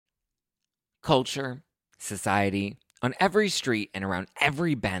Culture, society, on every street and around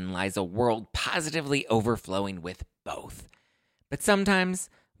every bend lies a world positively overflowing with both. But sometimes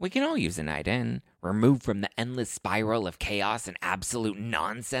we can all use a night in, removed from the endless spiral of chaos and absolute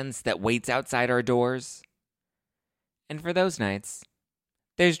nonsense that waits outside our doors. And for those nights,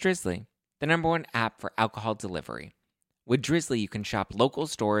 there's Drizzly, the #1 app for alcohol delivery. With Drizzly, you can shop local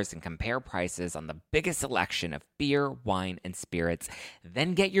stores and compare prices on the biggest selection of beer, wine, and spirits,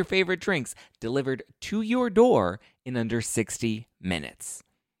 then get your favorite drinks delivered to your door in under 60 minutes.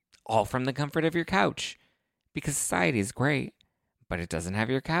 All from the comfort of your couch. Because society is great, but it doesn't have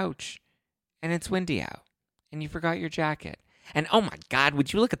your couch. And it's windy out. And you forgot your jacket. And oh my God,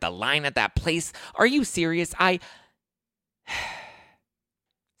 would you look at the line at that place? Are you serious?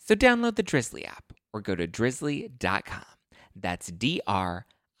 So download the Drizzly app or go to drizzly.com. That's DRIZLY.com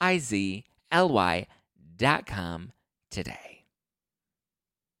today.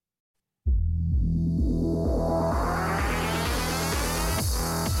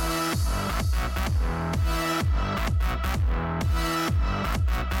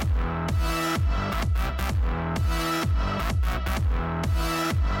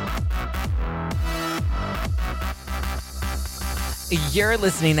 You're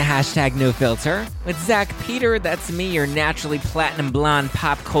listening to #NoFilter with Zach Peter. That's me, your naturally platinum blonde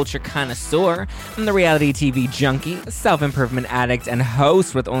pop culture connoisseur. I'm the reality TV junkie, self-improvement addict, and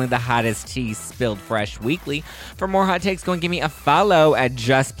host with only the hottest tea spilled fresh weekly. For more hot takes, go and give me a follow at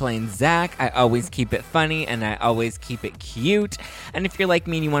Just Plain Zach. I always keep it funny and I always keep it cute. And if you're like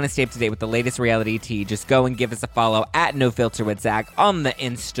me and you want to stay up to date with the latest reality tea, just go and give us a follow at NoFilter with Zach on the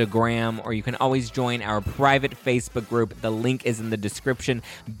Instagram, or you can always join our private Facebook group. The link is in the description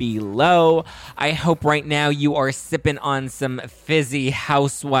below. I hope right now you are sipping on some fizzy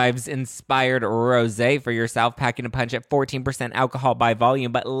Housewives-inspired rosé for yourself, packing a punch at 14% alcohol by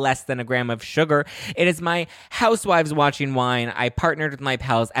volume, but less than a gram of sugar. It is my Housewives watching wine. I partnered with my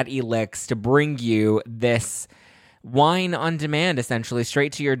pals at Elix to bring you this wine on demand, essentially,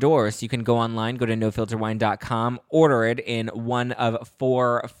 straight to your door. So you can go online, go to nofilterwine.com, order it in one of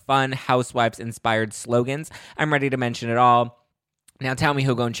 4 fun Housewives-inspired slogans. I'm ready to mention it all. Now tell me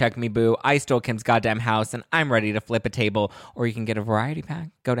who'll go and check me, boo. I stole Kim's goddamn house, and I'm ready to flip a table. Or you can get a variety pack.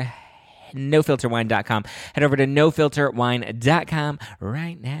 Go to nofilterwine.com. Head over to nofilterwine.com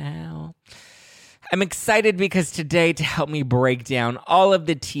right now. I'm excited because today, to help me break down all of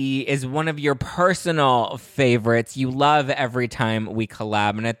the tea, is one of your personal favorites you love every time we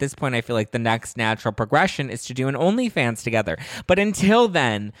collab. And at this point, I feel like the next natural progression is to do an OnlyFans together. But until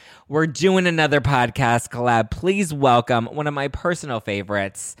then, we're doing another podcast collab. Please welcome one of my personal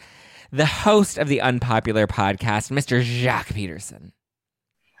favorites, the host of the unpopular podcast, Mr. Jacques Peterson.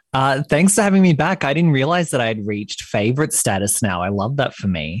 Thanks for having me back. I didn't realize that I'd reached favorite status now. I love that for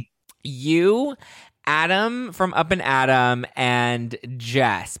me. You, Adam from Up and Adam, and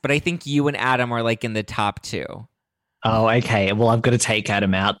Jess. But I think you and Adam are like in the top 2. Oh, okay. Well, I've got to take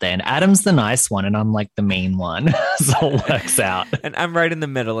Adam out then. Adam's the nice one and I'm like the mean one. So it works out. And I'm right in the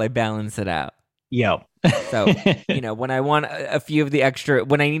middle. I balance it out. Yep. So, when I want a few of the extra,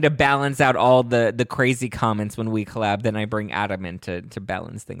 when I need to balance out all the crazy comments when we collab, then I bring Adam in to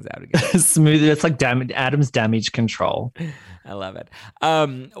balance things out again. Smooth. It's like Adam's damage control. I love it.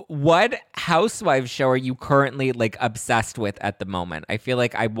 What Housewives show are you currently like obsessed with at the moment? I feel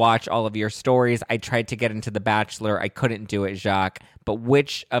like I watch all of your stories. I tried to get into The Bachelor. I couldn't do it, Jacques. But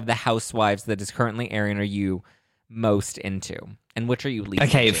which of the Housewives that is currently airing are you most into? And which are you least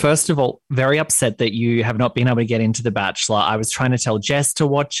Okay, into? First of all, very upset that you have not been able to get into The Bachelor. I was trying to tell Jess to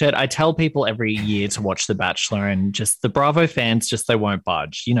watch it. I tell people every year to watch The Bachelor, and just the Bravo fans, they won't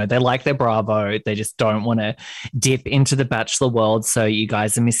budge. They like their Bravo. They just don't want to dip into the Bachelor world. So you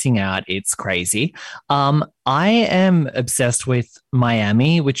guys are missing out. It's crazy. I am obsessed with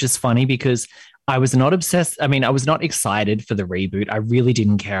Miami, which is funny because I was not obsessed. I mean, I was not excited for the reboot. I really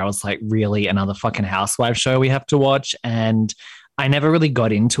didn't care. I was like, really, another fucking Housewives show we have to watch? And I never really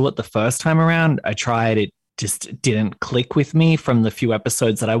got into it the first time around. I tried. It just didn't click with me from the few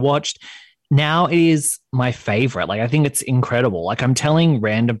episodes that I watched. Now it is my favorite. Like, I think it's incredible. Like, I'm telling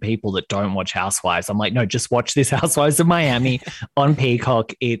random people that don't watch Housewives, I'm like, no, just watch this Housewives of Miami on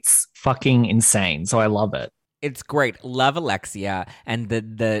Peacock. It's fucking insane. So I love it. It's great. Love Alexia and the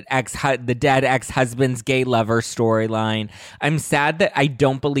dead ex-husband's gay lover storyline. I'm sad that I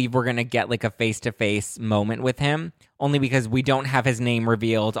don't believe we're going to get like a face-to-face moment with him, only because we don't have his name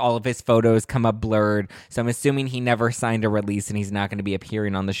revealed. All of his photos come up blurred. So I'm assuming he never signed a release and he's not going to be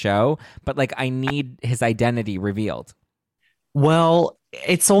appearing on the show. But like, I need his identity revealed. Well,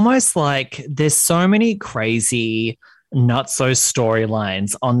 it's almost like there's so many crazy not so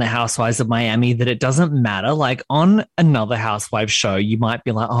storylines on the Housewives of Miami that it doesn't matter. Like on another Housewives show, you might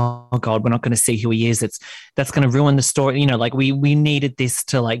be like, oh God, we're not going to see who he is. That's going to ruin the story. You know, like we needed this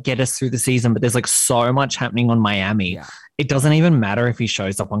to like get us through the season, but there's like so much happening on Miami. Yeah. It doesn't even matter if he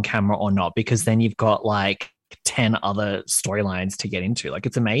shows up on camera or not, because then you've got like 10 other storylines to get into. Like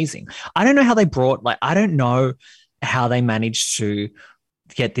it's amazing. I don't know how they managed to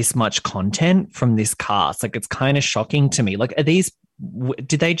get this much content from this cast. Like it's kind of shocking to me. Like were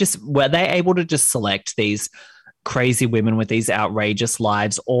they able to just select these crazy women with these outrageous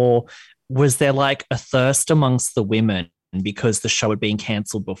lives, or was there like a thirst amongst the women because the show had been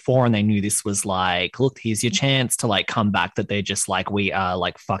cancelled before and they knew this was like, look, here's your chance to like come back, that they're just like, we are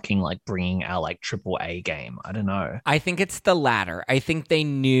like fucking like bringing our like triple A game? I don't know. I think it's the latter. I think they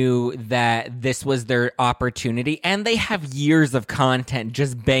knew that this was their opportunity, and they have years of content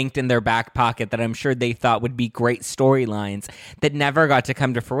just banked in their back pocket that I'm sure they thought would be great storylines that never got to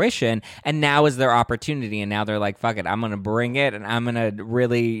come to fruition. And now is their opportunity. And now they're like, fuck it, I'm going to bring it and I'm going to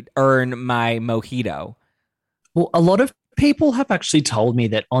really earn my mojito. Well, a lot of people have actually told me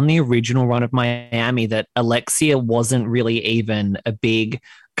that on the original run of Miami that Alexia wasn't really even a big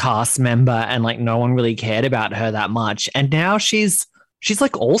cast member and like no one really cared about her that much. And now she's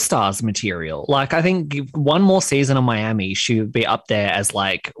like all-stars material. Like I think one more season of Miami, she would be up there as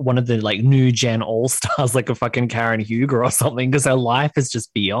like one of the like new gen all-stars, like a fucking Karen Huger or something, because her life is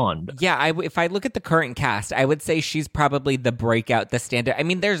just beyond. Yeah, if I look at the current cast, I would say she's probably the breakout, the standout. I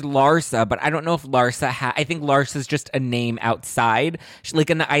mean, there's Larsa, but I don't know if Larsa I think Larsa's just a name outside. She's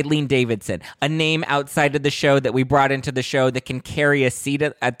like an Eileen Davidson, a name outside of the show that we brought into the show that can carry a seat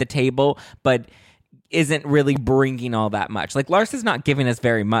at the table, but isn't really bringing all that much. Like Larsa's not giving us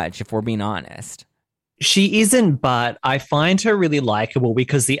very much, if we're being honest. She isn't, but I find her really likable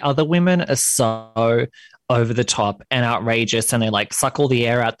because the other women are so over the top and outrageous, and they like suck all the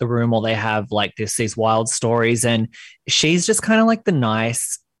air out the room, or they have like these wild stories, and she's just kind of like the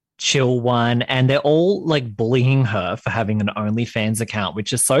nice, chill one, and they're all like bullying her for having an OnlyFans account,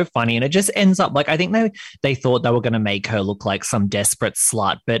 which is so funny. And it just ends up like, I think they thought they were going to make her look like some desperate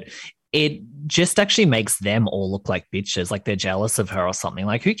slut, but it just actually makes them all look like bitches, like they're jealous of her or something.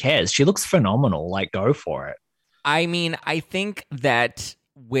 Like, who cares? She looks phenomenal. Like, go for it. I mean, I think that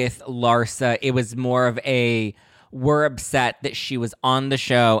with Larsa, it was more of we're upset that she was on the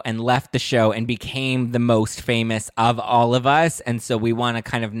show and left the show and became the most famous of all of us. And so we want to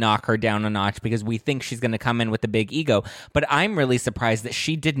kind of knock her down a notch because we think she's going to come in with a big ego. But I'm really surprised that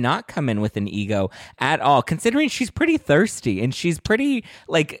she did not come in with an ego at all, considering she's pretty thirsty and she's pretty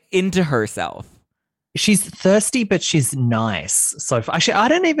like into herself. She's thirsty, but she's nice. So actually, I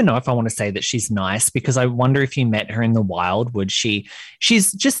don't even know if I want to say that she's nice, because I wonder if you met her in the wild, would she?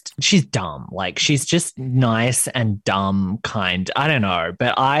 She's dumb. Like, she's just nice and dumb kind. I don't know,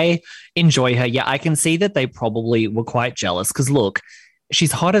 but I enjoy her. Yeah, I can see that they probably were quite jealous because look,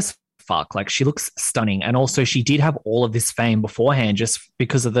 she's hot as fuck. Like, she looks stunning. And also she did have all of this fame beforehand just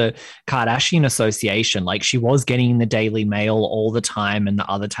because of the Kardashian association. Like, she was getting in the Daily Mail all the time and the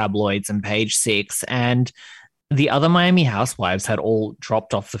other tabloids and Page Six. And the other Miami housewives had all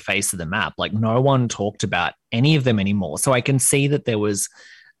dropped off the face of the map. Like, no one talked about any of them anymore. So I can see that there was,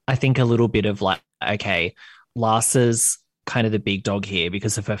 I think, a little bit of like, okay, Larsa's kind of the big dog here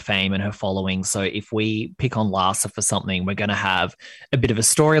because of her fame and her following. So if we pick on Larsa for something, we're going to have a bit of a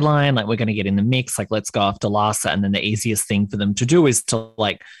storyline, like we're going to get in the mix, like let's go after Larsa. And then the easiest thing for them to do is to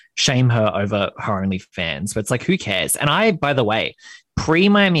like shame her over her OnlyFans. But it's like, who cares? And I, by the way,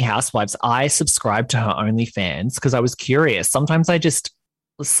 pre-Miami Housewives, I subscribed to her OnlyFans because I was curious. Sometimes I just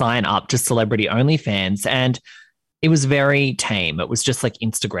sign up to celebrity OnlyFans, and it was very tame. It was just like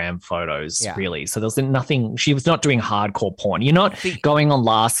Instagram photos, really. So there was nothing, she was not doing hardcore porn. You're not going on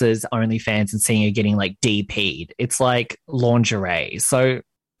Larsa's OnlyFans and seeing her getting like DP'd. It's like lingerie. So,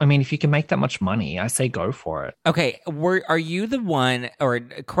 I mean, if you can make that much money, I say go for it. Okay, are you the one, or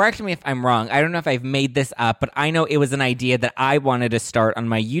correct me if I'm wrong, I don't know if I've made this up, but I know it was an idea that I wanted to start on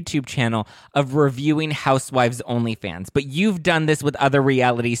my YouTube channel of reviewing Housewives OnlyFans. But you've done this with other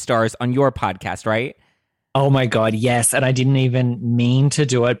reality stars on your podcast, right? Oh my God, yes. And I didn't even mean to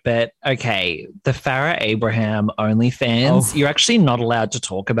do it, but okay, the Farrah Abraham OnlyFans, you're actually not allowed to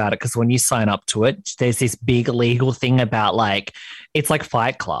talk about it because when you sign up to it, there's this big legal thing about like, it's like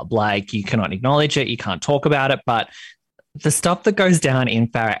Fight Club. Like, you cannot acknowledge it, you can't talk about it, but the stuff that goes down in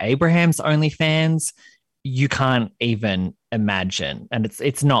Farrah Abraham's OnlyFans, you can't even imagine. And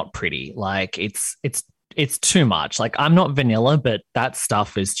it's not pretty. Like, it's too much. Like, I'm not vanilla, but that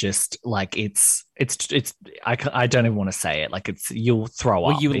stuff is just like, I don't even want to say it. Like, you'll throw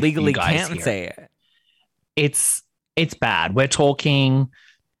up. Well, you legally can't say it. It's it's bad. We're talking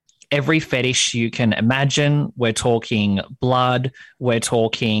every fetish you can imagine. We're talking blood. We're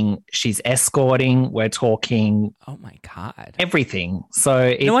talking she's escorting. We're talking Oh my God. everything. So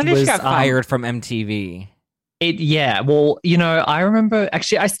it No wonder was, she got fired from MTV. Yeah. Well, you know, I remember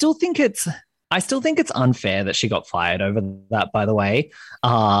actually, I still think it's unfair that she got fired over that, by the way.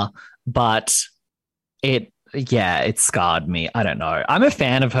 But it scarred me. I don't know. I'm a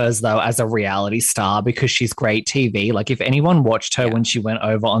fan of hers though as a reality star because she's great TV. Like if anyone watched her when she went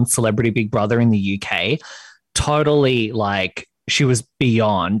over on Celebrity Big Brother in the UK, totally like she was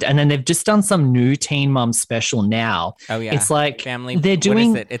beyond. And then they've just done some new Teen Mum special now. Oh yeah, it's like family. They're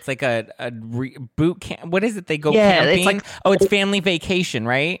doing. What is it? It's like a boot camp. What is it? They go Yeah, camping. it's like it's family vacation,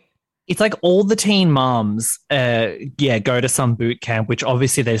 right? It's like all the teen moms, go to some boot camp, which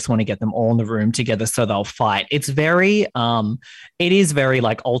obviously they just want to get them all in the room together so they'll fight. It's very, it is very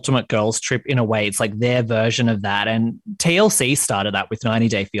like Ultimate Girls Trip in a way. It's like their version of that. And TLC started that with 90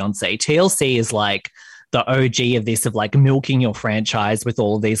 Day Fiancé. TLC is like the OG of this, of like milking your franchise with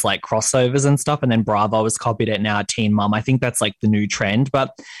all of these like crossovers and stuff. And then Bravo has copied it now, Teen Mum. I think that's like the new trend.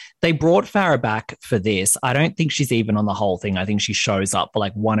 But they brought Farrah back for this. I don't think she's even on the whole thing. I think she shows up for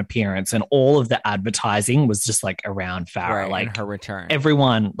like one appearance and all of the advertising was just like around Farrah. Right, like and her return.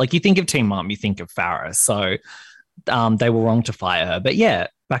 Everyone, like you think of Teen Mum, you think of Farrah. So they were wrong to fire her. But yeah,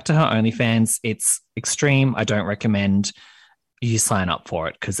 back to her OnlyFans. It's extreme. I don't recommend you sign up for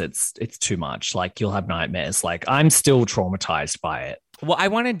it because it's too much. Like you'll have nightmares. Like I'm still traumatized by it. Well, I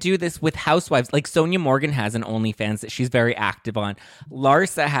want to do this with housewives. Like Sonia Morgan has an OnlyFans that she's very active on.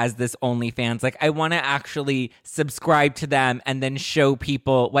 Larsa has this OnlyFans. Like I want to actually subscribe to them and then show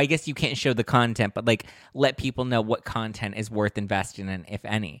people. Well, I guess you can't show the content, but like let people know what content is worth investing in, if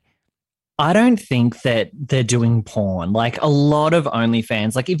any. I don't think that they're doing porn. Like a lot of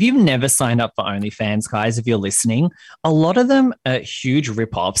OnlyFans, like if you've never signed up for OnlyFans, guys, if you're listening, a lot of them are huge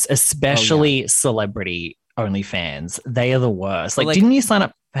ripoffs, especially celebrity OnlyFans. They are the worst. Like didn't you sign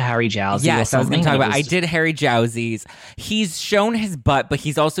up for Harry Jowsey? Yes, or I was going something? to talk about. I did Harry Jowsey's. He's shown his butt, but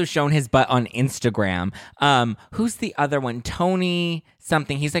he's also shown his butt on Instagram. Who's the other one? Tony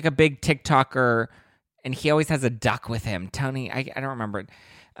something. He's like a big TikToker, and he always has a duck with him. Tony, I don't remember.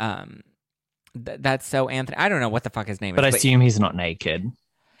 That's so Anthony. I don't know what the fuck his name is. But I assume he's not naked.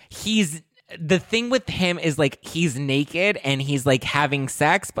 The thing with him is like he's naked and he's like having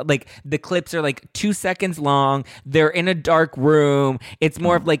sex, but like the clips are like 2 seconds long. They're in a dark room. It's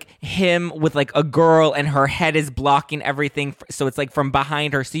more of like him with like a girl and her head is blocking everything. So it's like from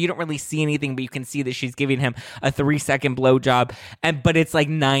behind her. So you don't really see anything, but you can see that she's giving him a 3-second blowjob. But it's like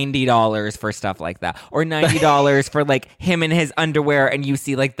 $90 for stuff like that, or $90 for like him in his underwear and you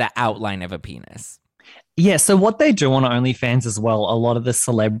see like the outline of a penis. Yeah, so what they do on OnlyFans as well, a lot of the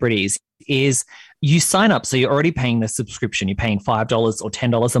celebrities, is you sign up. So you're already paying the subscription. You're paying $5 or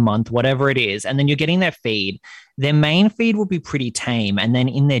 $10 a month, whatever it is. And then you're getting their feed. Their main feed will be pretty tame. And then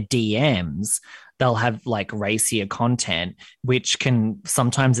in their DMs, they'll have like racier content, which can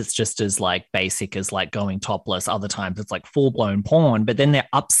sometimes it's just as like basic as like going topless. Other times it's like full blown porn, but then they're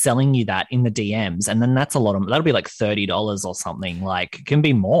upselling you that in the DMs. And then that's that'll be like $30 or something. Like it can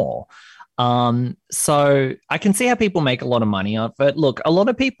be more. So I can see how people make a lot of money off it. Look, a lot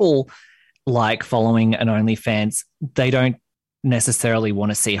of people like following an OnlyFans. They don't necessarily want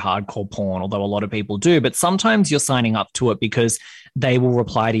to see hardcore porn, although a lot of people do. But sometimes you're signing up to it because they will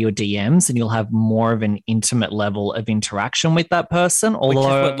reply to your DMs and you'll have more of an intimate level of interaction with that person. Although which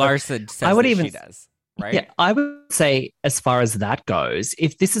is what Larsa says she does. Right? Yeah, I would say as far as that goes,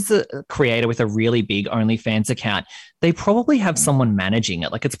 if this is a creator with a really big OnlyFans account, they probably have someone managing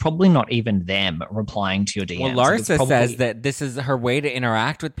it. Like it's probably not even them replying to your DMs. Well, Larsa says that this is her way to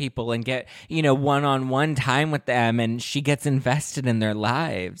interact with people and get, one-on-one time with them, and she gets invested in their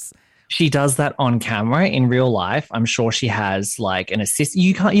lives. She does that on camera. In real life, I'm sure she has like an assist.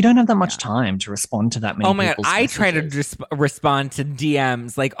 You don't have that much time to respond to that many. Oh my God. I try to respond to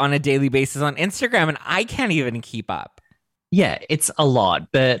DMs like on a daily basis on Instagram, and I can't even keep up. Yeah, it's a lot.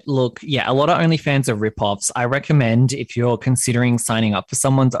 But look, yeah, a lot of OnlyFans are ripoffs. I recommend if you're considering signing up for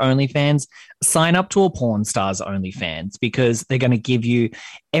someone's OnlyFans, sign up to a porn star's OnlyFans because they're going to give you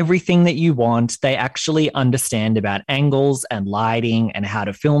everything that you want. They actually understand about angles and lighting and how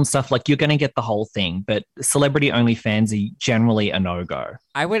to film stuff. Like you're going to get the whole thing. But celebrity OnlyFans are generally a no-go.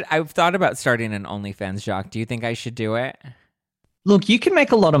 I've thought about starting an OnlyFans, Jacques. Do you think I should do it? Look, you can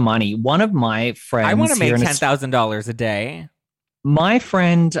make a lot of money. One of my friends... I want to make $10,000 a day. My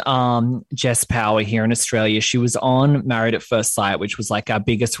friend Jess Power here in Australia, she was on Married at First Sight, which was like our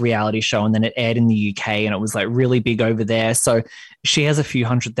biggest reality show, and then it aired in the UK and it was like really big over there. So she has a few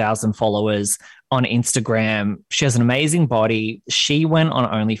 100,000 followers on Instagram. She has an amazing body. She went on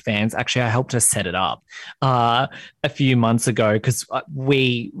OnlyFans. Actually, I helped her set it up a few months ago because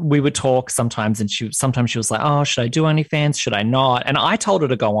we would talk sometimes, and sometimes she was like, "Oh, should I do OnlyFans? Should I not?" And I told her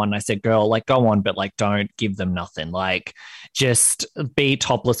to go on. And I said, "Girl, like go on, but like don't give them nothing. Like just be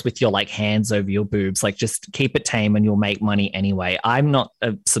topless with your like hands over your boobs. Like just keep it tame, and you'll make money anyway." I'm not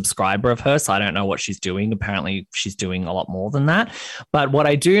a subscriber of her, so I don't know what she's doing. Apparently, she's doing a lot more than that. But what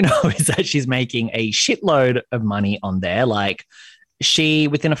I do know is that she's making a shitload of money on there. Like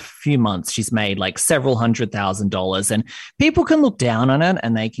within a few months, she's made like several $100,000, and people can look down on it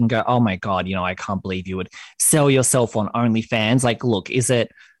and they can go, "Oh my God, I can't believe you would sell yourself on OnlyFans." Like, look, is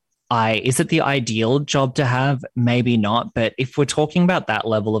it the ideal job to have? Maybe not. But if we're talking about that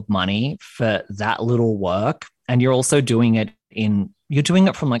level of money for that little work, and you're also doing it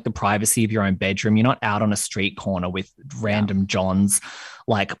from like the privacy of your own bedroom, you're not out on a street corner with random Johns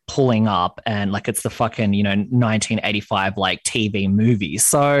like pulling up and like it's the fucking 1985 like TV movie.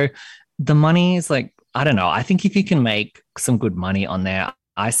 So the money is like, I don't know. I think if you can make some good money on there,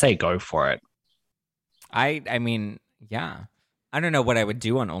 I say go for it. I mean, yeah. I don't know what I would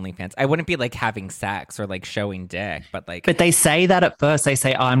do on OnlyFans. I wouldn't be like having sex or like showing dick, but like. But they say that at first. They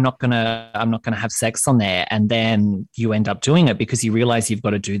say, "Oh, I'm not gonna have sex on there," and then you end up doing it because you realize you've got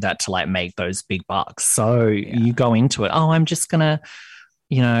to do that to like make those big bucks. So you go into it. Oh, I'm just gonna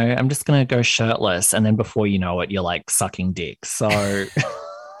go shirtless, and then before you know it, you're like sucking dick. So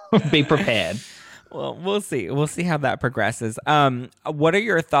be prepared. Well, we'll see. We'll see how that progresses. What are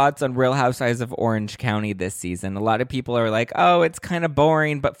your thoughts on Real Housewives of Orange County this season? A lot of people are like, "Oh, it's kind of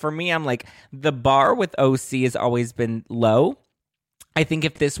boring." But for me, I'm like, the bar with OC has always been low. I think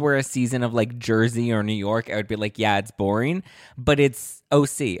if this were a season of like Jersey or New York, I would be like, yeah, it's boring. But it's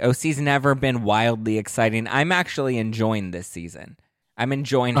OC. OC's never been wildly exciting. I'm actually enjoying this season. I'm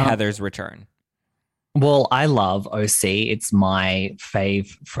enjoying Heather's return. Well, I love OC. It's my fave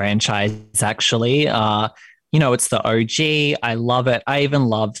franchise, actually. It's the OG. I love it. I even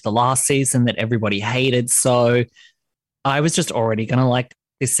loved the last season that everybody hated. So I was just already going to like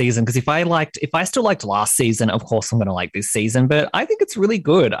this season because if I still liked last season, of course I'm going to like this season. But I think it's really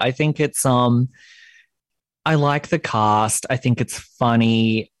good. I think it's I like the cast. I think it's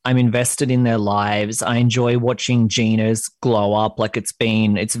funny. I'm invested in their lives. I enjoy watching Gina's glow up. Like it's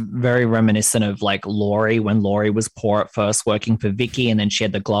very reminiscent of like Lori when Lori was poor at first working for Vicky, and then she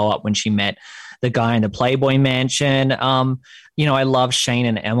had the glow up when she met the guy in the Playboy Mansion. I love Shane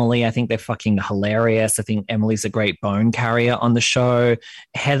and Emily. I think they're fucking hilarious. I think Emily's a great bone carrier on the show.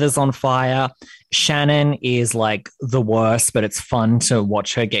 Heather's on fire. Shannon is like the worst, but it's fun to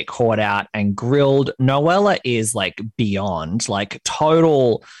watch her get caught out and grilled. Noella is like beyond, like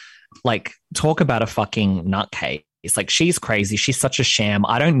total, like talk about a fucking nutcase. It's like she's crazy. She's such a sham.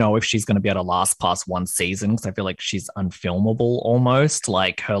 I don't know if she's going to be able to last past one season because I feel like she's unfilmable almost,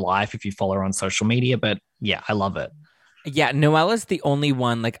 like her life if you follow her on social media. But yeah, I love it. Yeah, Noella's the only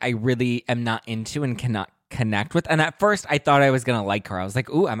one like I really am not into and cannot connect with. And at first I thought I was going to like her. I was like,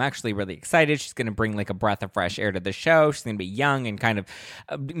 ooh, I'm actually really excited. She's going to bring like a breath of fresh air to the show. She's going to be young and kind of,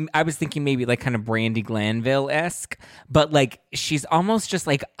 I was thinking maybe like kind of Brandi Glanville-esque, but like she's almost just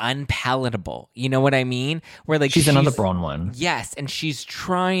like unpalatable. You know what I mean? Where like she's another Braun one. Yes. And she's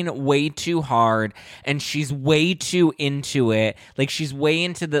trying way too hard and she's way too into it. Like she's way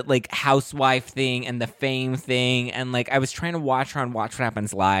into the like housewife thing and the fame thing. And like I was trying to watch her on Watch What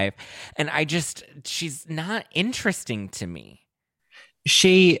Happens Live. And she's not interesting to me.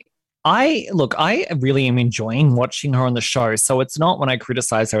 I really am enjoying watching her on the show. So it's not when I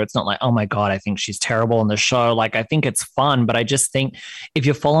criticize her, it's not like, oh my God, I think she's terrible on the show. Like, I think it's fun, but I just think if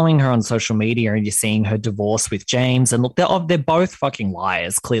you're following her on social media and you're seeing her divorce with James, and look, they're both fucking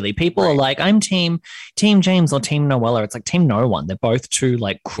liars, clearly. People are like, I'm team James or team Noella. It's like team no one. They're both two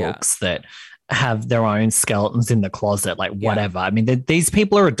like crooks that have their own skeletons in the closet, like whatever. I mean, these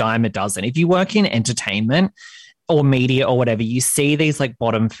people are a dime a dozen. If you work in entertainment or media or whatever, you see these like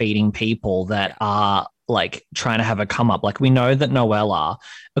bottom feeding people that are like trying to have a come up. Like we know that Noella,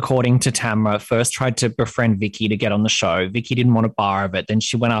 according to Tamra, first tried to befriend Vicky to get on the show. Vicky didn't want a bar of it. Then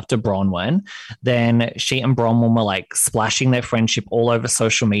she went after Bronwyn. Then she and Bronwyn were like splashing their friendship all over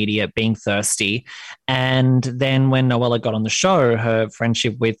social media, being thirsty. And then when Noella got on the show, her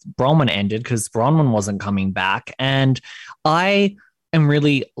friendship with Bronwyn ended because Bronwyn wasn't coming back. And I am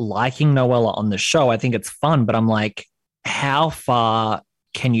really liking Noella on the show. I think it's fun, but I'm like, how far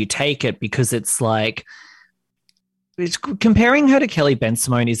can you take it? Because it's like comparing her to Kelly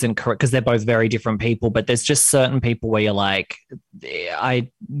Ben-Simone isn't correct because they're both very different people, but there's just certain people where you're like,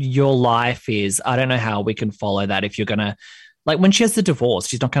 your life is, I don't know how we can follow that if you're going to, like when she has the divorce,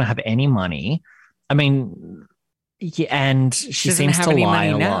 she's not going to have any money. I mean, yeah, and she doesn't seems have to any lie money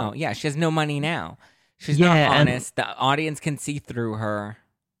a now. lot. Yeah, she has no money now. She's not Yeah, and honest. The audience can see through her.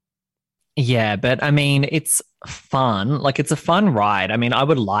 yeah, but I mean, it's fun. Like, it's a fun ride. I mean, I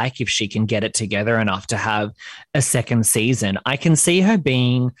would like if she can get it together enough to have a second season. I can see her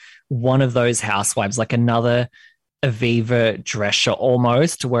being one of those housewives, like another Aviva Drescher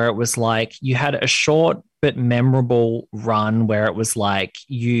almost, where it was like you had a short but memorable run where it was like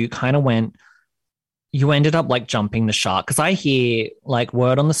you kind of went, you ended up like jumping the shark. Because I hear like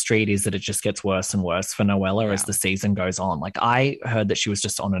word on the street is that it just gets worse and worse for Noella as Yeah. the season goes on. Like I heard that she was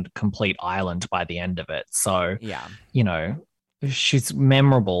just on a complete island by the end of it. So, Yeah. you know, she's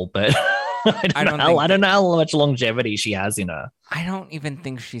memorable, but I don't know how much longevity she has in her. I don't even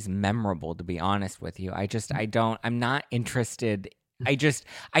think she's memorable, to be honest with you. I'm not interested. I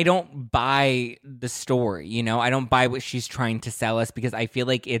don't buy the story, you know? I don't buy what she's trying to sell us because I feel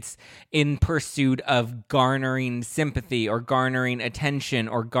like it's in pursuit of garnering sympathy or garnering attention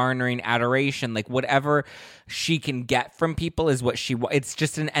or garnering adoration. Like whatever she can get from people is what it's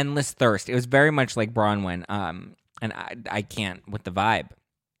just an endless thirst. It was very much like Bronwyn. And I can't with the vibe.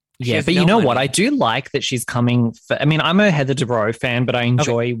 Yeah, but you know what? I do like that she's coming. I mean, I'm a Heather Dubrow fan, but I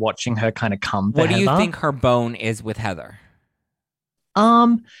enjoy watching her kind of come for What do you Heather. think her bone is with Heather?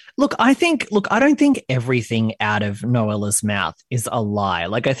 Look, I don't think everything out of Noella's mouth is a lie.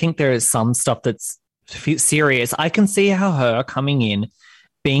 Like, I think there is some stuff that's serious. I can see how her coming in,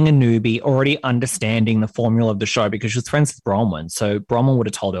 being a newbie, already understanding the formula of the show because she was friends with Bronwyn. So Bronwyn would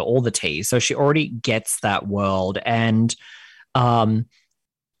have told her all the tea. So she already gets that world. And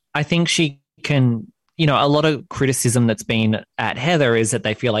I think she can, you know, a lot of criticism that's been at Heather is that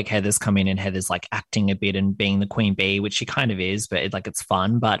they feel like Heather's come in and Heather's like acting a bit and being the queen bee, which she kind of is, but it's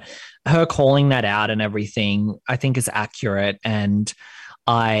fun. But her calling that out and everything, I think is accurate. And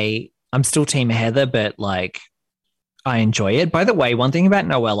I'm still team Heather, but like I enjoy it. By the way, one thing about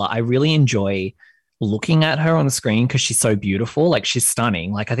Noella, I really enjoy looking at her on the screen because she's so beautiful. Like she's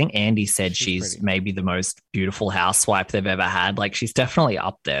stunning. Like I think Andy said she's maybe the most beautiful housewife they've ever had. Like she's definitely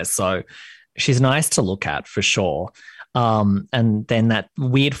up there. So she's nice to look at for sure. And then that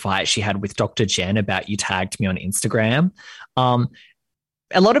weird fight she had with Dr. Jen about you tagged me on Instagram.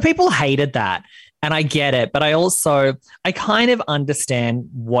 A lot of people hated that. And I get it, but I kind of understand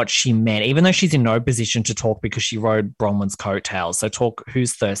what she meant, even though she's in no position to talk because she rode Bronwyn's coattails. So talk,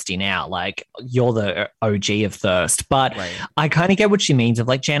 who's thirsty now? Like, you're the OG of thirst. But right. I kind of get what she means of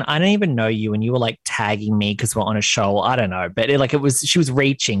like, Jen, I don't even know you. And you were like tagging me because we're on a show. I don't know. But she was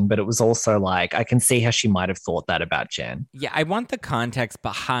reaching, but it was also like, I can see how she might have thought that about Jen. Yeah, I want the context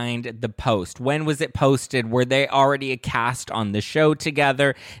behind the post. When was it posted? Were they already a cast on the show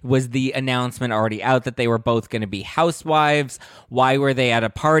together? Was the announcement already out that they were both going to be housewives? Why were they at a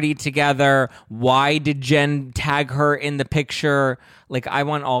party together? Why did Jen tag her in the picture? Like, I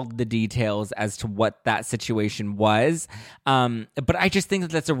want all the details as to what that situation was. But I just think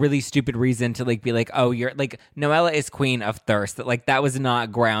that that's a really stupid reason to like be like, oh, you're like, Noella is queen of thirst. Like, that was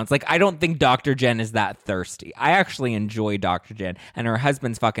not grounds. Like, I don't think Dr. Jen is that thirsty. I actually enjoy Dr. Jen, and her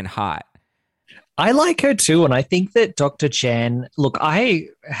husband's fucking hot. I like her too. And I think that Dr. Jen, look, I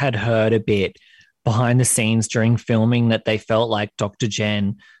had heard a bit behind the scenes during filming that they felt like Dr.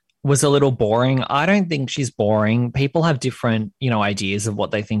 Jen was a little boring. I don't think she's boring. People have different, ideas of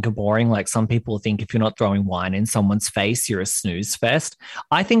what they think are boring. Like some people think if you're not throwing wine in someone's face, you're a snooze fest.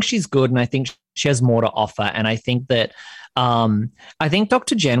 I think she's good and I think she has more to offer. And I think that I think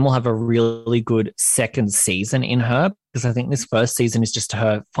Dr. Jen will have a really good second season in her because I think this first season is just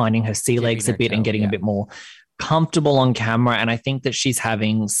her finding her sea legs a bit and getting a bit more comfortable on camera. And I think that she's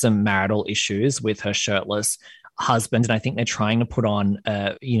having some marital issues with her shirtless husband. And I think they're trying to put on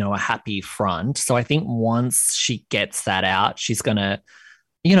a happy front. So I think once she gets that out, she's going to,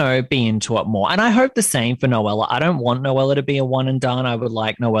 be into it more. And I hope the same for Noella. I don't want Noella to be a one and done. I would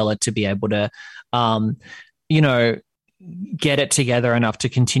like Noella to be able to, get it together enough to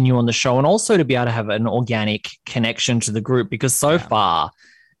continue on the show and also to be able to have an organic connection to the group because so far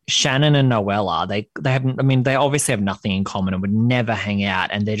Shannon and Noella, they obviously have nothing in common and would never hang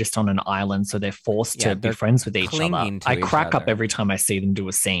out and they're just on an island. So they're forced to be friends with each other. I crack up every time I see them do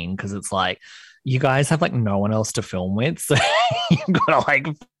a scene because it's like, you guys have like no one else to film with. So you've got to like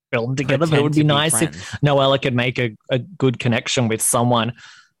film together. But it would be nice if Noella could make a good connection with someone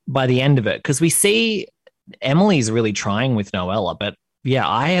by the end of it. Because we see Emily's really trying with Noella, but yeah,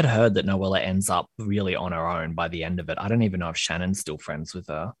 I had heard that Noella ends up really on her own by the end of it. I don't even know if Shannon's still friends with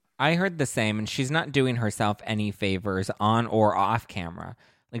her. I heard the same, and she's not doing herself any favors on or off camera.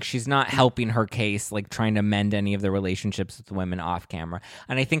 Like, she's not helping her case, like trying to mend any of the relationships with women off camera.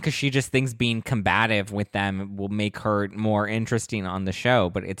 And I think because she just thinks being combative with them will make her more interesting on the show.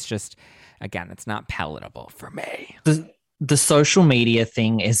 But it's just, again, it's not palatable for me. The social media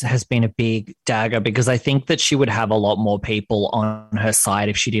thing has been a big dagger, because I think that she would have a lot more people on her side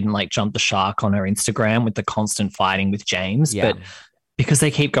if she didn't like jump the shark on her Instagram with the constant fighting with James. Yeah. But because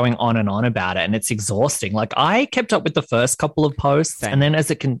they keep going on and on about it, and it's exhausting. Like, I kept up with the first couple of posts. Same. And then as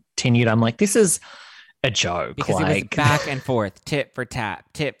it continued, I'm like, this is a joke. Because it was back and forth, tit for tat,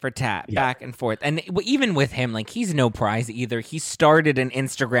 yeah. Back and forth. And even with him, like, he's no prize either. He started an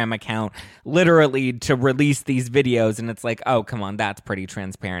Instagram account literally to release these videos, and it's like, oh, come on, that's pretty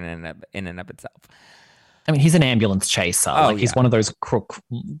transparent in and of itself. I mean, he's an ambulance chaser. He's one of those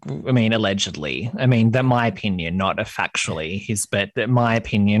allegedly. I mean, that's my opinion, not factually. But my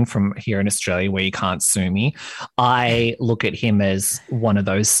opinion from here in Australia, where you can't sue me, I look at him as one of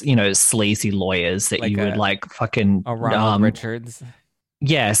those, sleazy lawyers that like you would like fucking... A Ronald Richards?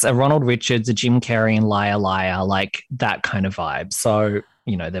 Yes, a Ronald Richards, a Jim Carrey, and Liar, like that kind of vibe. So,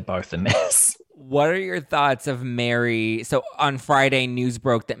 they're both a mess. What are your thoughts of Mary? So on Friday, news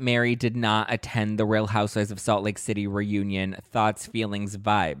broke that Mary did not attend the Real Housewives of Salt Lake City reunion. Thoughts, feelings,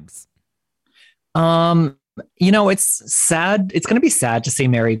 vibes? It's sad. It's going to be sad to see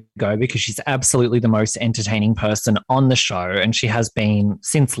Mary go, because she's absolutely the most entertaining person on the show, and she has been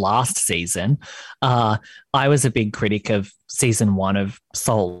since last season. I was a big critic of season 1 of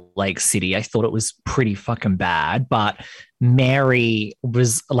Salt Lake City. I thought it was pretty fucking bad, but Mary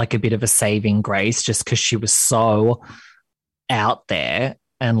was like a bit of a saving grace, just because she was so out there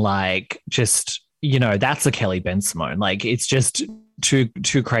and like just, that's a Kelly Ben Simone. Like, it's just too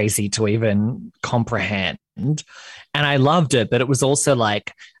crazy to even comprehend. And I loved it, but it was also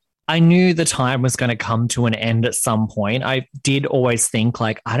like, I knew the time was going to come to an end at some point. I did always think,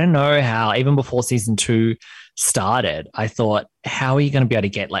 like, I don't know how, even before season 2 started, I thought, how are you going to be able to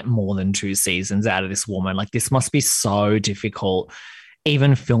get like more than 2 seasons out of this woman? Like, this must be so difficult,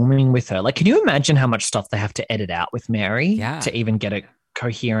 even filming with her. Like, can you imagine how much stuff they have to edit out with Mary to even get a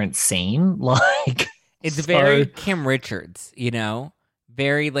coherent scene? Like, it's very Kim Richards,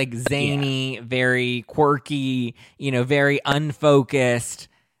 very like zany, very quirky, very unfocused.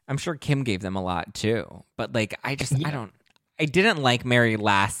 I'm sure Kim gave them a lot too, but like, I didn't like Mary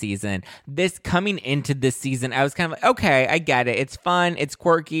last season. This coming into this season, I was kind of like, okay, I get it. It's fun. It's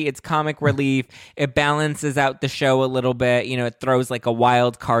quirky. It's comic relief. It balances out the show a little bit. It throws like a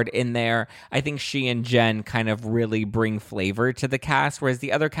wild card in there. I think she and Jen kind of really bring flavor to the cast, whereas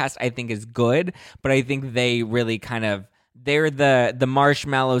the other cast I think is good, but I think they really kind of, they're the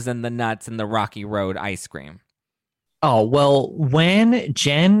marshmallows and the nuts and the Rocky Road ice cream. Oh, well, when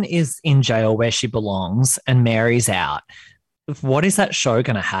Jen is in jail where she belongs and Mary's out, what is that show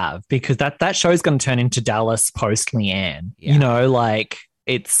going to have? Because that show is going to turn into Dallas post Leanne. Yeah.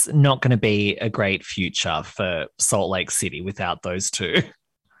 It's not going to be a great future for Salt Lake City without those two.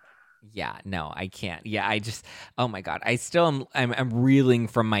 Yeah, no, I can't. Yeah, I just, oh my God. I'm reeling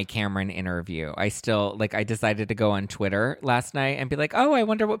from my Cameron interview. I decided to go on Twitter last night and be like, oh, I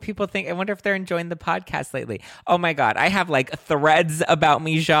wonder what people think. I wonder if they're enjoying the podcast lately. Oh my God. I have like threads about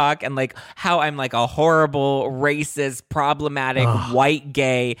me, Jacques, and like how I'm like a horrible, racist, problematic, white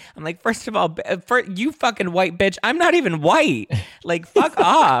gay. I'm like, first of all, for you fucking white bitch, I'm not even white. Like, fuck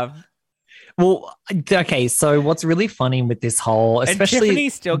off. Well, okay, so what's really funny with this whole, especially... And Tiffany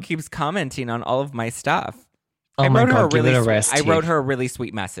still keeps commenting on all of my stuff. Oh my God, give it a rest. I wrote her a really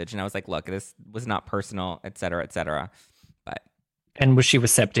sweet message, and I was like, look, this was not personal, et cetera, et cetera. But... And was she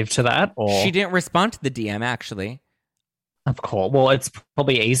receptive to that? Or she didn't respond to the DM, actually. Of course. Well, it's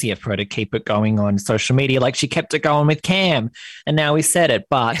probably easier for her to keep it going on social media. Like, she kept it going with Cam, and now he said it.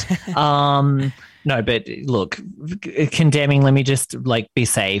 But... No, but look, condemning, let me just like be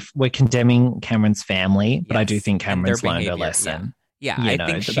safe. We're condemning Cameron's family, but I do think Cameron's learned a lesson. Yeah, I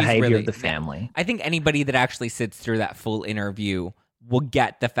think the behavior of the family. I think anybody that actually sits through that full interview will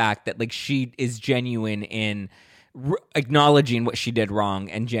get the fact that like she is genuine in acknowledging what she did wrong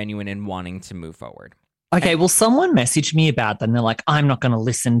and genuine in wanting to move forward. Okay, well, someone messaged me about that, and they're like, I'm not going to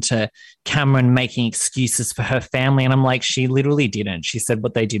listen to Cameron making excuses for her family. And I'm like, she literally didn't. She said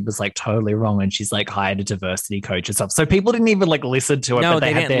what they did was like totally wrong, and she's like hired a diversity coach and stuff. So people didn't even like listen to it. No,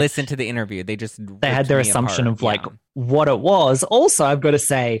 they didn't listen to the interview. They had their assumption of like what it was. Also, I've got to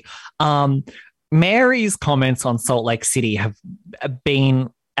say, Mary's comments on Salt Lake City have been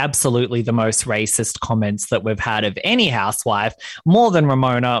absolutely the most racist comments that we've had of any housewife, more than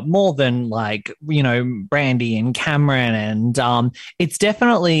Ramona, more than like, Brandy and Cameron. And it's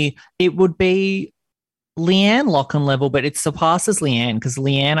definitely, it would be Leanne Locken level, but it surpasses Leanne because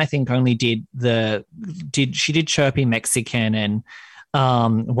Leanne, I think, only she did Chirpy Mexican and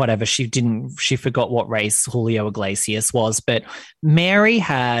whatever. She forgot what race Julio Iglesias was. But Mary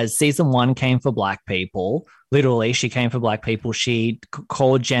has season 1 came for black people. Literally, she came for black people. She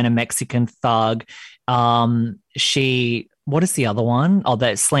called Jen a Mexican thug. What is the other one? Oh,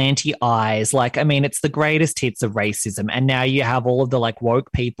 that slanty eyes. Like, I mean, it's the greatest hits of racism. And now you have all of the like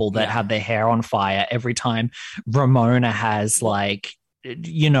woke people that have their hair on fire every time Ramona has like,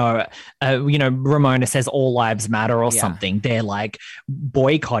 Ramona says all lives matter or something. They're like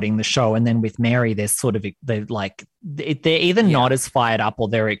boycotting the show. And then with Mary, they're either not as fired up or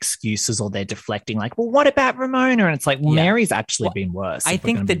their excuses or they're deflecting like, well, what about Ramona? And it's like, well, Mary's actually been worse. I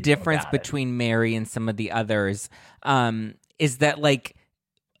think the difference between Mary and some of the others is that like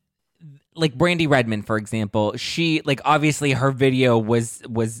Brandy Redmond, for example, she like obviously her video was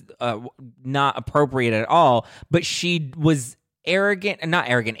not appropriate at all, but she was ignorant,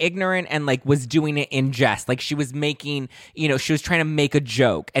 and like was doing it in jest. Like she was making, she was trying to make a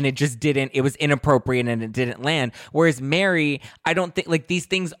joke and it was inappropriate and it didn't land. Whereas Mary, I don't think like these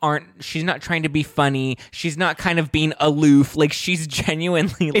things she's not trying to be funny. She's not kind of being aloof. Like she's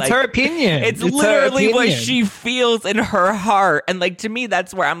genuinely it's her opinion. It's literally what she feels in her heart. And like, to me,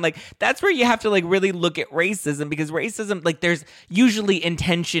 that's where I'm like, that's where you have to like really look at racism, because racism, like there's usually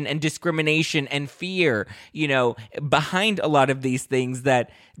intention and discrimination and fear, behind a lot of these things that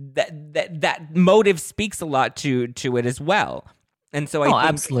motive speaks a lot to it as well. And so I think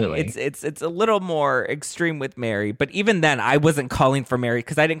absolutely. It's a little more extreme with Mary, but even then I wasn't calling for Mary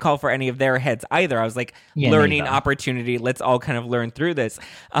because I didn't call for any of their heads either. I was like, learning opportunity. Let's all kind of learn through this.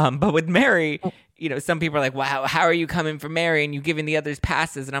 But with Mary, some people are like, wow, how are you coming for Mary and you giving the others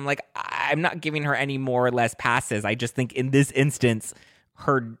passes? And I'm like, I'm not giving her any more or less passes. I just think in this instance,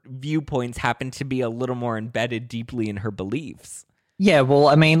 her viewpoints happen to be a little more embedded deeply in her beliefs. Yeah, well,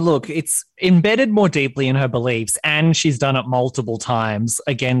 I mean, look, it's embedded more deeply in her beliefs, and she's done it multiple times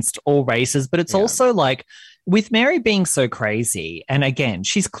against all races. But it's also like with Mary being so crazy, and again,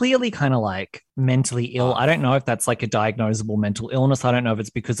 she's clearly kind of like mentally ill. I don't know if that's like a diagnosable mental illness. I don't know if it's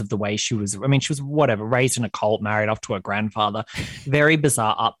because of the way she was whatever, raised in a cult, married off to her grandfather, very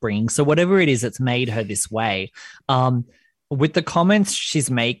bizarre upbringing. So whatever it is, it's made her this way. With the comments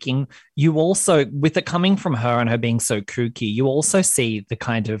she's making, you also, with it coming from her and her being so kooky, you also see the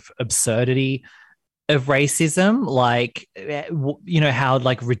kind of absurdity of racism, like, how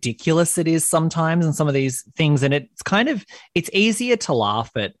like ridiculous it is sometimes and some of these things. And it's easier to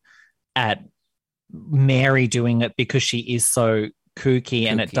laugh at Mary doing it because she is so kooky.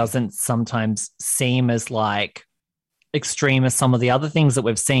 And it doesn't sometimes seem as like extreme as some of the other things that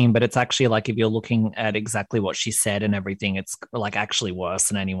we've seen, but it's actually like if you're looking at exactly what she said and everything, it's like actually worse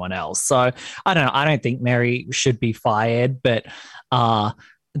than anyone else. So I don't know. I don't think Mary should be fired, but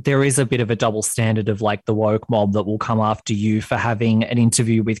there is a bit of a double standard of like the woke mob that will come after you for having an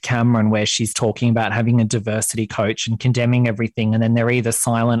interview with Cameron where she's talking about having a diversity coach and condemning everything. And then they're either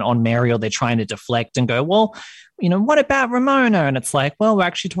silent on Mary or they're trying to deflect and go, well, what about Ramona? And it's like, well, we're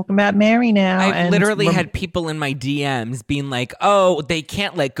actually talking about Mary now. I literally had people in my DMs being like, oh, they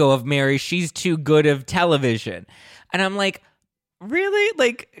can't let go of Mary. She's too good of television. And I'm like, really?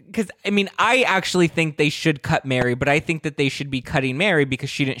 Like, because I actually think they should cut Mary, but I think that they should be cutting Mary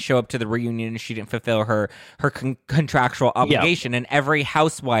because she didn't show up to the reunion and she didn't fulfill her contractual obligation. And every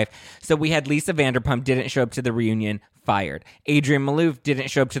housewife. So we had Lisa Vanderpump didn't show up to the reunion, fired. Adrienne Maloof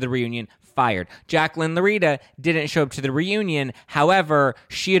didn't show up to the reunion, fired. Jacqueline Larita didn't show up to the reunion. However,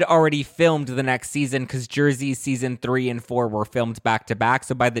 she had already filmed the next season because Jersey season 3 and 4 were filmed back to back.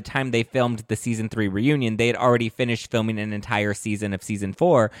 So by the time they filmed the season 3 reunion, they had already finished filming an entire season of season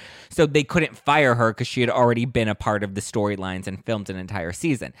 4. So they couldn't fire her because she had already been a part of the storylines and filmed an entire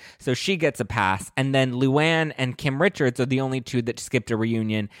season. So she gets a pass. And then Luann and Kim Richards are the only two that skipped a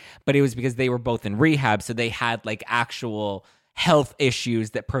reunion, but it was because they were both in rehab. So they had like actual health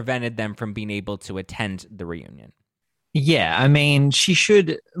issues that prevented them from being able to attend the reunion. Yeah, she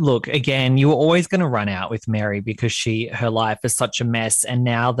should look again. You were always going to run out with Mary because her life is such a mess, and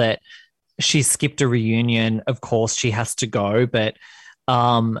now that she's skipped a reunion, of course she has to go. But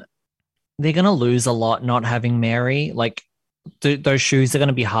they're going to lose a lot not having Mary. Like those shoes are going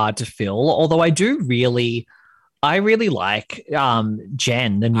to be hard to fill. Although I really like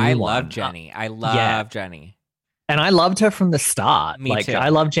Jen, the new one. I love Jenny. I love Jenny. And I loved her from the start. Me too. I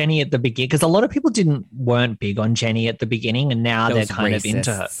loved Jenny at the beginning because a lot of people weren't big on Jenny at the beginning, and now they're kind of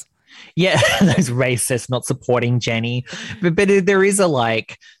into her. Yeah, those racists not supporting Jenny. But there is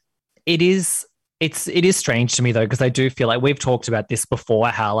it is It is strange to me though, because I do feel like we've talked about this before,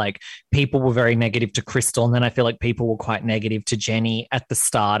 how like people were very negative to Crystal, and then I feel like people were quite negative to Jenny at the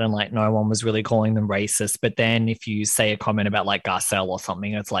start, and like no one was really calling them racist. But then if you say a comment about like Garcelle or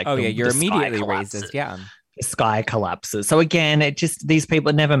something, it's like, oh yeah, you're immediately racist. Yeah. The sky collapses. So again, it just, these people,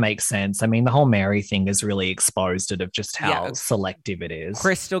 it never makes sense. I mean, the whole Mary thing has really exposed it of just how selective it is.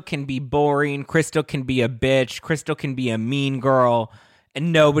 Crystal can be boring. Crystal can be a bitch. Crystal can be a mean girl.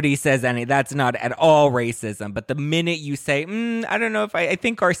 And nobody says any. That's not at all racism. But the minute you say, I don't know if I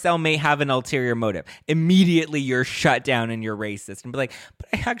think Garcelle may have an ulterior motive, immediately you're shut down and you're racist. And be like, but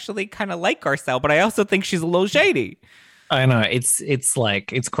I actually kind of like Garcelle, but I also think she's a little shady. I know. It's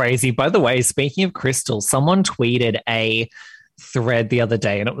like, it's crazy. By the way, speaking of Crystal, someone tweeted a thread the other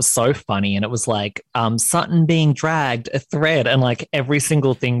day and it was so funny. And it was like, Sutton being dragged, a thread. And like every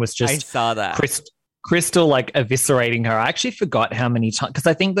single thing was just, I saw that. Crystal like eviscerating her. I actually forgot how many times, because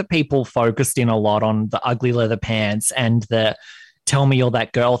I think that people focused in a lot on the ugly leather pants and the tell me you're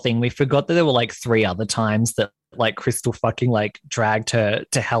that girl thing. We forgot that there were like 3 other times that like Crystal fucking like dragged her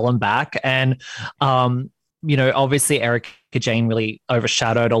to hell and back. And, you know, obviously Erica Jane really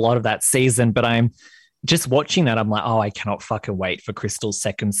overshadowed a lot of that season, but I'm just watching that, I'm like, oh, I cannot fucking wait for Crystal's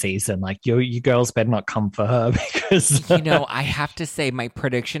second season. Like, you girls better not come for her because... You know, I have to say my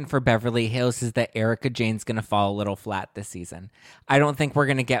prediction for Beverly Hills is that Erica Jane's going to fall a little flat this season. I don't think we're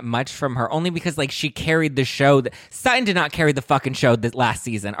going to get much from her, only because, like, she carried the show. Sutton did not carry the fucking show this last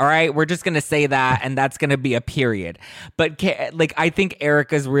season, all right? We're just going to say that, and that's going to be a period. But, like, I think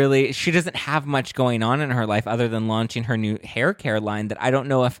Erica's really... She doesn't have much going on in her life other than launching her new hair care line that I don't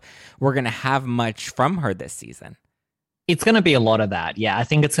know if we're going to have much from her this season. It's going to be a lot of that. Yeah, I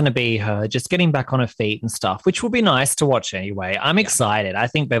think it's going to be her just getting back on her feet and stuff, which will be nice to watch anyway. I'm excited. I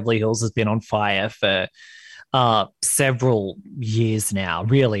think Beverly Hills has been on fire for several years now.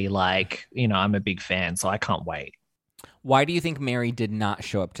 Really, like, you know, I'm a big fan, so I can't wait. Why do you think Mary did not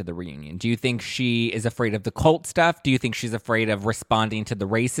show up to the reunion? Do you think she is afraid of the cult stuff? Do you think she's afraid of responding to the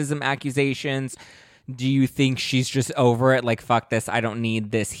racism accusations? Do you think she's just over it? Like, fuck this. I don't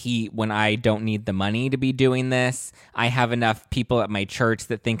need this heat when I don't need the money to be doing this. I have enough people at my church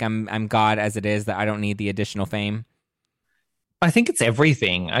that think I'm God as it is, that I don't need the additional fame. I think it's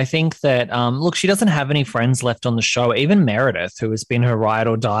everything. I think that, look, she doesn't have any friends left on the show. Even Meredith, who has been her ride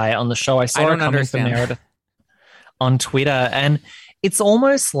or die on the show. I saw her comment for Meredith on Twitter. And it's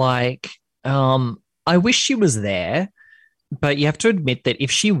almost like, I wish she was there. But you have to admit that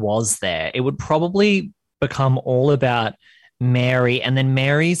if she was there, it would probably become all about Mary. And then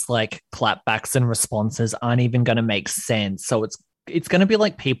Mary's like clapbacks and responses aren't even going to make sense. So it's going to be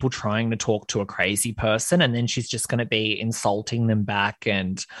like people trying to talk to a crazy person, and then she's just going to be insulting them back.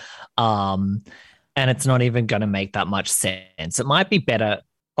 And it's not even going to make that much sense. It might be better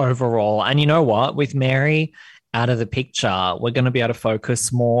overall. And you know what? With Mary out of the picture, we're going to be able to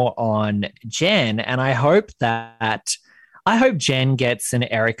focus more on Jen. And I hope Jen gets an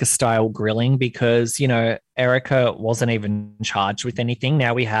Erica-style grilling because, you know, Erica wasn't even charged with anything.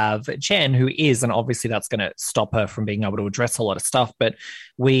 Now we have Jen, who is, and obviously that's going to stop her from being able to address a lot of stuff, but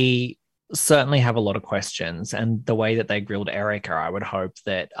we certainly have a lot of questions. And the way that they grilled Erica, I would hope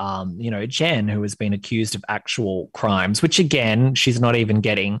that, you know, Jen, who has been accused of actual crimes, which again, she's not even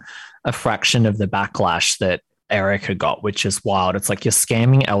getting a fraction of the backlash that Erica got, which is wild. It's like you're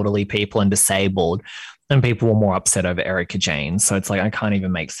scamming elderly people and disabled, and people were more upset over Erica Jane. So it's like, I can't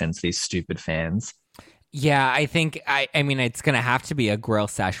even make sense of these stupid fans. Yeah, I think, I mean, it's going to have to be a grill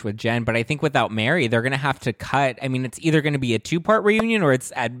sesh with Jen, but I think without Mary, they're going to have to cut. I mean, it's either going to be a 2-part reunion or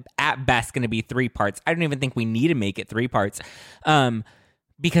it's at best going to be 3 parts. I don't even think we need to make it 3 parts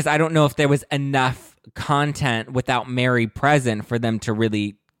because I don't know if there was enough content without Mary present for them to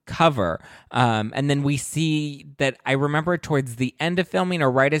really cover. And then we see that, I remember towards the end of filming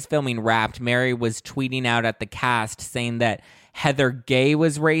or right as filming wrapped, Mary was tweeting out at the cast saying that Heather Gay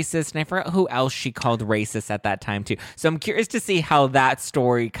was racist, and I forgot who else she called racist at that time too. So I'm curious to see how that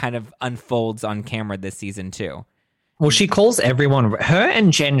story kind of unfolds on camera this season too. Well, she calls everyone, her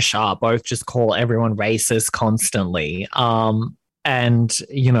and Jen Shah both just call everyone racist constantly. And,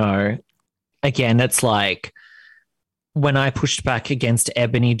 you know, again, it's like, when I pushed back against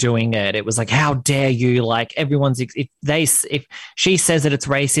Ebony doing it, it was like, how dare you? Like, everyone's, if she says that it's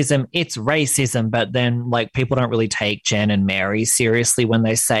racism, but then like people don't really take Jen and Mary seriously when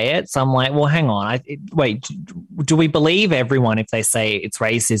they say it. So I'm like, well, hang on. Wait, do we believe everyone if they say it's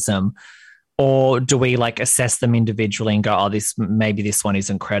racism? Or do we like assess them individually and go, oh, maybe this one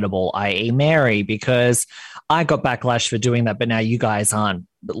isn't credible, i.e. Mary, because I got backlash for doing that, but now you guys aren't.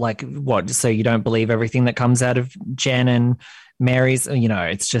 Like, what? So you don't believe everything that comes out of Jen and Mary's, you know,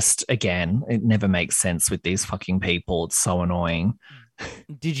 it's just, again, it never makes sense with these fucking people. It's so annoying.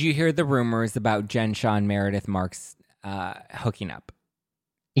 Did you hear the rumors about Jen Shaw and Meredith Marks hooking up?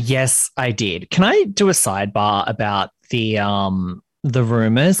 Yes, I did. Can I do a sidebar about the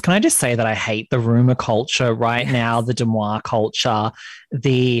rumors? Can I just say that I hate the rumor culture right now, the demois culture,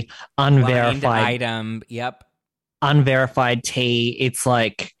 the unverified blind item, yep. Unverified tea. It's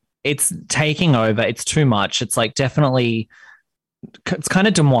like, it's taking over. It's too much. It's like, definitely, it's kind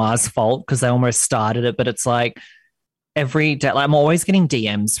of demois' fault because they almost started it, but it's like every day, like, I'm always getting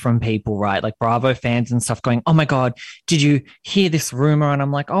DMs from people, right? Like Bravo fans and stuff going, oh my God, did you hear this rumor? And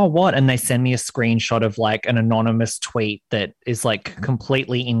I'm like, oh, what? And they send me a screenshot of like an anonymous tweet that is like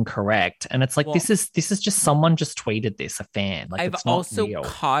completely incorrect. And it's like, well, this is just someone just tweeted this, a fan. Like, I've it's not also real.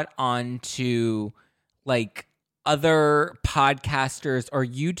 Caught on to like other podcasters or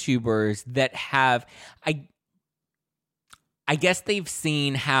YouTubers that have, I guess they've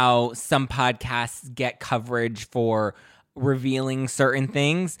seen how some podcasts get coverage for revealing certain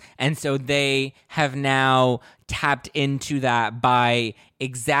things. And so they have now tapped into that by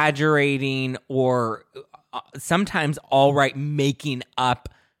exaggerating or sometimes outright making up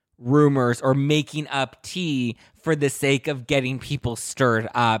rumors or making up tea for the sake of getting people stirred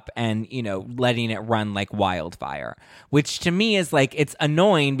up and, you know, letting it run like wildfire, which to me is like, it's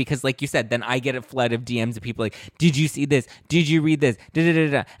annoying because like you said, then I get a flood of DMs of people like, did you see this? Did you read this?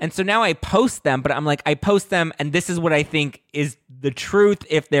 Da-da-da-da. And so now I post them, but I'm like, I post them and this is what I think is the truth,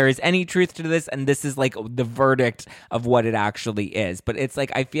 if there is any truth to this. And this is like the verdict of what it actually is. But it's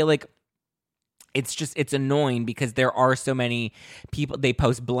like, I feel like it's annoying because there are so many people, they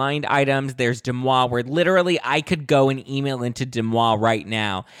post blind items. There's Demois where literally I could go and email into Demois right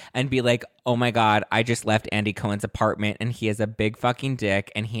now and be like, oh my God, I just left Andy Cohen's apartment and he has a big fucking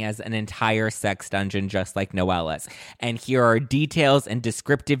dick and he has an entire sex dungeon just like Noella's. And here are details and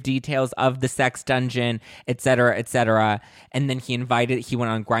descriptive details of the sex dungeon, et cetera, et cetera. And then he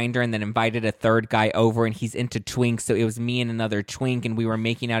went on Grindr and then invited a third guy over and he's into twinks. So it was me and another twink and we were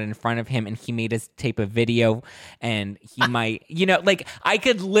making out in front of him and he made us tape a video and he might, you know, like I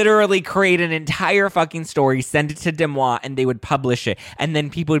could literally create an entire fucking story, send it to Demois and they would publish it. And then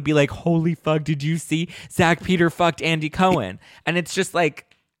people would be like, holy fuck, did you see Zach Peter fucked Andy Cohen? And it's just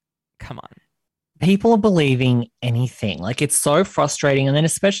like, come on. People are believing anything. Like, it's so frustrating. And then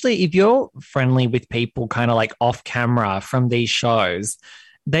especially if you're friendly with people kind of like off camera from these shows,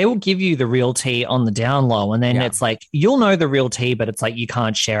 they will give you the real tea on the down low. And then it's like, you'll know the real tea, but it's like, you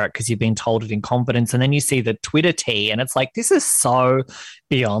can't share it because you've been told it in confidence. And then you see the Twitter tea and it's like, this is so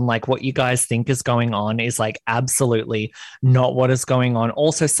beyond like what you guys think is going on is like absolutely not what is going on.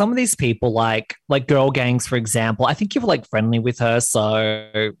 Also, some of these people like Girl Gangs, for example, I think you were like friendly with her.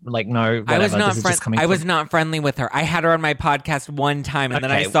 So like, no, whatever. I was not friendly with her. I had her on my podcast one time and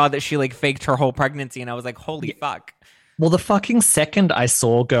then I saw that she like faked her whole pregnancy and I was like, holy fuck. Well, the fucking second I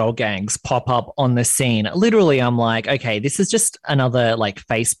saw Girl Gangs pop up on the scene, literally I'm like, okay, this is just another like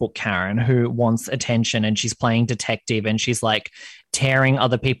Facebook Karen who wants attention and she's playing detective and she's like tearing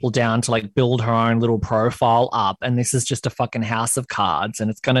other people down to like build her own little profile up. And this is just a fucking house of cards and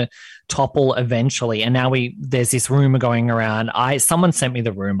it's going to topple eventually. And now there's this rumor going around. Someone sent me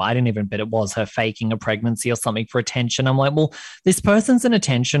the rumor. I didn't even bet it was her faking a pregnancy or something for attention. I'm like, well, this person's an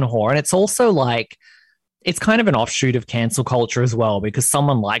attention whore. And it's also like, it's kind of an offshoot of cancel culture as well, because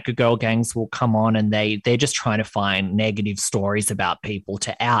someone like a Girl Gangs will come on and they're just trying to find negative stories about people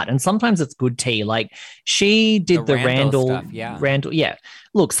to out. And sometimes it's good tea. Like she did the Randall stuff, Randall. Yeah.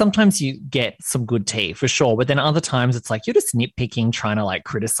 Look, sometimes you get some good tea for sure. But then other times it's like, you're just nitpicking, trying to like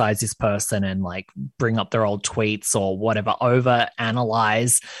criticize this person and like bring up their old tweets or whatever, over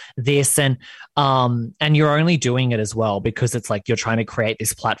analyze this. And you're only doing it as well because it's like, you're trying to create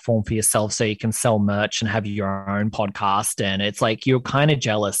this platform for yourself so you can sell merch and have your own podcast. And it's like, you're kind of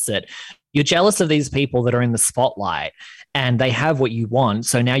jealous of these people that are in the spotlight and they have what you want.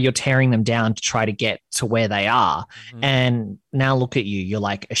 So now you're tearing them down to try to get to where they are. Mm-hmm. And now look at you, you're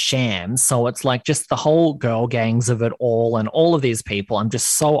like a sham. So it's like just the whole Girl Gangs of it all and all of these people, I'm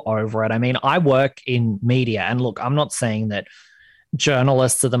just so over it. I mean, I work in media and look, I'm not saying that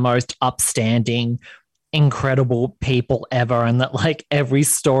journalists are the most upstanding, incredible people ever and that like every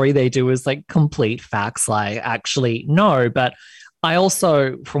story they do is like complete facts. Like actually no, but I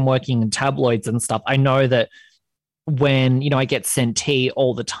also, from working in tabloids and stuff, I know that when, you know, I get sent tea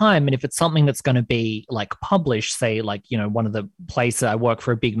all the time, and if it's something that's going to be like published, say like, you know, one of the places I work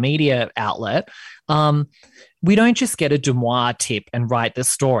for a big media outlet, we don't just get a Demois tip and write the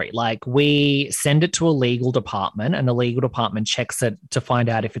story. Like, we send it to a legal department, and the legal department checks it to find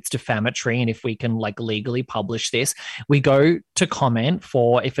out if it's defamatory and if we can like legally publish this. We go to comment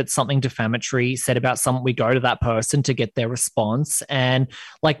for if it's something defamatory said about someone, we go to that person to get their response. And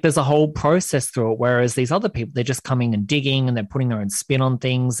like, there's a whole process through it. Whereas these other people, they're just coming and digging and they're putting their own spin on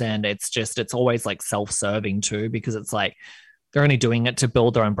things. And it's always like self-serving too, because it's like, they're only doing it to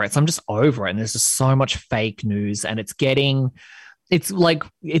build their own brand. So I'm just over it. And there's just so much fake news, and it's getting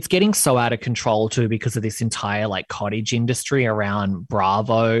so out of control too, because of this entire like cottage industry around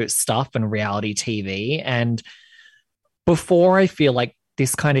Bravo stuff and reality TV. And before, I feel like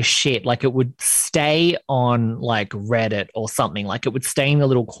this kind of shit, like it would stay on like Reddit or something, like it would stay in the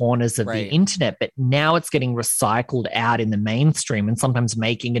little corners of the internet, but now it's getting recycled out in the mainstream and sometimes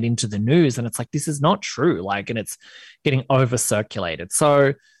making it into the news. And it's like, this is not true. Like, and it's getting over circulated.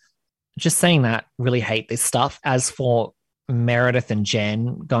 So just saying that, really hate this stuff. As for Meredith and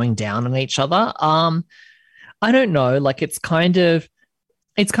Jen going down on each other, I don't know, like it's kind of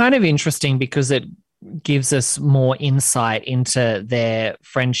interesting because it gives us more insight into their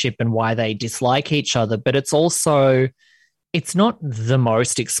friendship and why they dislike each other. But it's not the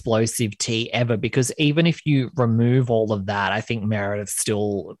most explosive tea ever, because even if you remove all of that, I think Meredith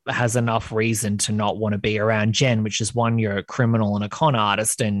still has enough reason to not want to be around Jen, which is, one, you're a criminal and a con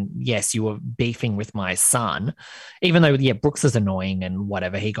artist. And yes, you were beefing with my son, even though, yeah, Brooks is annoying and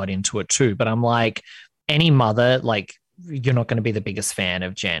whatever, he got into it too. But I'm like, any mother, like, you're not going to be the biggest fan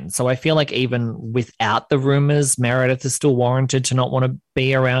of Jen. So I feel like even without the rumors, Meredith is still warranted to not want to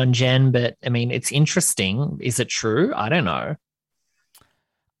be around Jen. But I mean, it's interesting. Is it true? I don't know.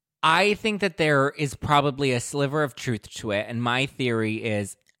 I think that there is probably a sliver of truth to it. And my theory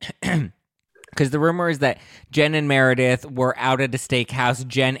is, because the rumor is that Jen and Meredith were out at a steakhouse.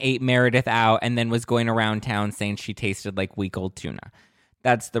 Jen ate Meredith out and then was going around town saying she tasted like week-old tuna.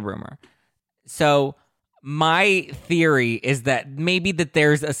 That's the rumor. So my theory is that maybe that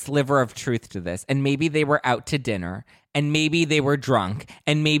there's a sliver of truth to this, and maybe they were out to dinner, and maybe they were drunk,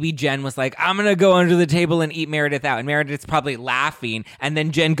 and maybe Jen was like, I'm going to go under the table and eat Meredith out. And Meredith's probably laughing, and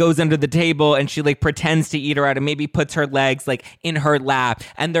then Jen goes under the table and she like pretends to eat her out and maybe puts her legs like in her lap,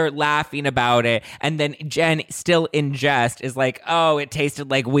 and they're laughing about it. And then Jen, still in jest, is like, oh, it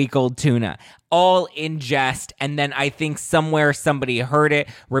tasted like week-old tuna. All in jest. And then I think somewhere somebody heard it,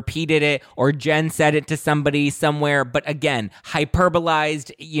 repeated it, or Jen said it to somebody somewhere. But again,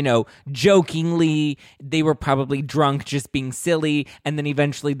 hyperbolized, jokingly. They were probably drunk, just being silly. And then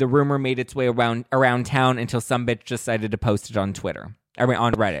eventually the rumor made its way around town until some bitch decided to post it on Twitter. On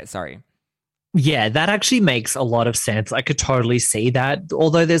Reddit, sorry. Yeah, that actually makes a lot of sense. I could totally see that.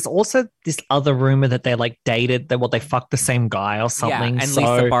 Although there's also this other rumor that they like dated, that they fucked the same guy or something. Yeah, and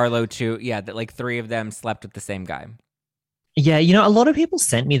Lisa Barlow too. Yeah, that like 3 of them slept with the same guy. Yeah, a lot of people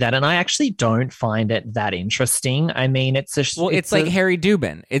sent me that, and I actually don't find it that interesting. I mean, it's like Harry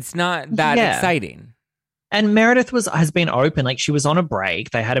Dubin. It's not that exciting. And Meredith has been open. Like, she was on a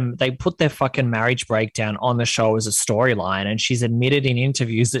break. They put their fucking marriage breakdown on the show as a storyline, and she's admitted in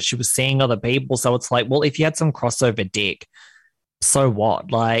interviews that she was seeing other people. So it's like, well, if you had some crossover dick, so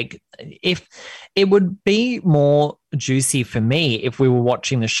what? Like, if it would be more juicy for me if we were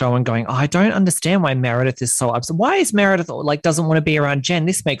watching the show and going, oh, I don't understand why Meredith is so upset. Why is Meredith like doesn't want to be around Jen?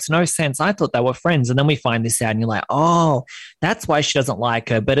 This makes no sense. I thought they were friends. And then we find this out and you're like, oh, that's why she doesn't like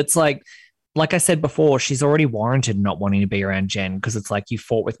her. But it's like I said before, she's already warranted not wanting to be around Jen, because it's like, you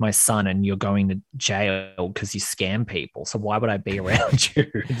fought with my son and you're going to jail because you scam people. So why would I be around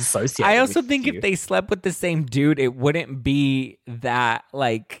you? I also think if they slept with the same dude, it wouldn't be that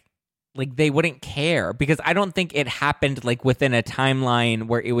like they wouldn't care, because I don't think it happened like within a timeline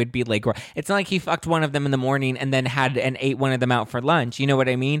where it would be like, it's not like he fucked one of them in the morning and then ate one of them out for lunch. You know what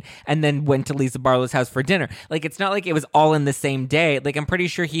I mean? And then went to Lisa Barlow's house for dinner. Like, it's not like it was all in the same day. Like, I'm pretty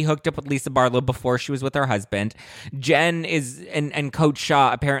sure he hooked up with Lisa Barlow before she was with her husband. Jen is, and Coach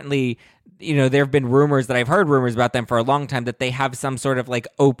Shaw apparently, there have been rumors that I've heard rumors about them for a long time that they have some sort of like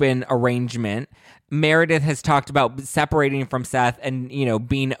open arrangement. Meredith has talked about separating from Seth and,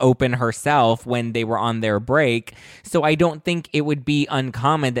 being open herself when they were on their break. So I don't think it would be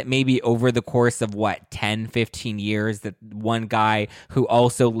uncommon that maybe over the course of 10, 15 years that one guy who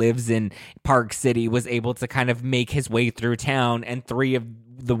also lives in Park City was able to kind of make his way through town, and 3 of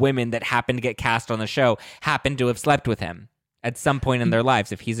the women that happened to get cast on the show happened to have slept with him at some point in their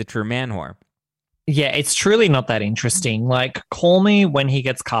lives, if he's a true man whore. Yeah, it's truly not that interesting. Like, call me when he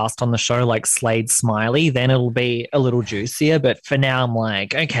gets cast on the show like Slade Smiley, then it'll be a little juicier. But for now, I'm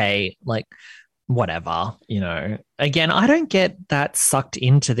like, okay, like, whatever, Again, I don't get that sucked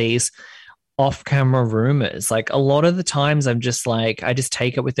into these off-camera rumors. Like a lot of the times I'm just like, I just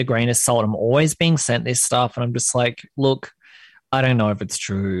take it with a grain of salt. I'm always being sent this stuff and I'm just like, look, I don't know if it's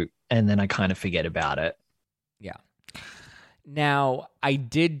true. And then I kind of forget about it. Yeah. Now, I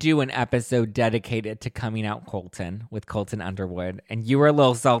did do an episode dedicated to coming out Colton with Colton Underwood, and you were a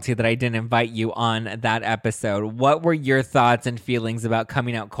little salty that I didn't invite you on that episode. What were your thoughts and feelings about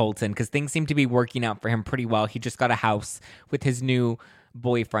coming out Colton? Because things seem to be working out for him pretty well. He just got a house with his new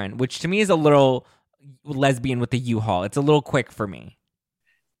boyfriend, which to me is a little lesbian with the U-Haul. It's a little quick for me.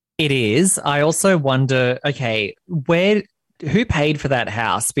 It is. I also wonder, okay, who paid for that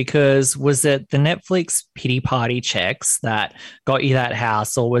house? Because was it the Netflix pity party checks that got you that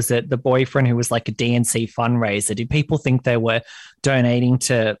house, or was it the boyfriend who was like a DNC fundraiser? Did people think they were donating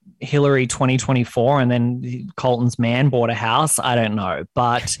to Hillary 2024 and then Colton's man bought a house? I don't know.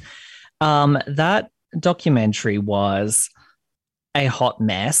 But that documentary was a hot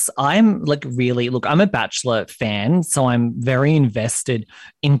mess. I'm like I'm a Bachelor fan, so I'm very invested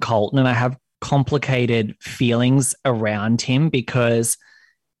in Colton, and I have complicated feelings around him because,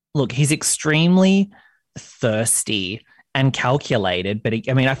 look, he's extremely thirsty and calculated. But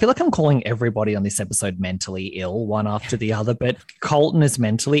I feel like I'm calling everybody on this episode mentally ill, one after the other. But Colton is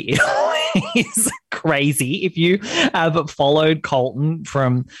mentally ill. He's crazy. If you have followed Colton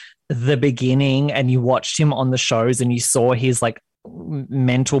from the beginning and you watched him on the shows and you saw his like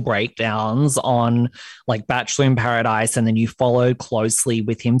mental breakdowns on like Bachelor in Paradise, and then you followed closely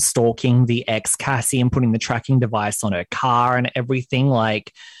with him stalking the ex Cassie and putting the tracking device on her car and everything,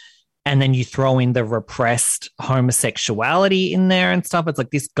 like, and then you throw in the repressed homosexuality in there and stuff. It's like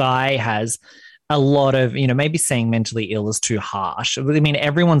this guy has a lot of, maybe saying mentally ill is too harsh. I mean,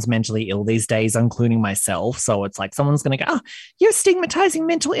 everyone's mentally ill these days, including myself. So it's like someone's going to go, oh, you're stigmatizing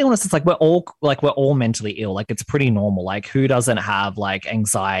mental illness. It's like we're all mentally ill. Like it's pretty normal. Like who doesn't have like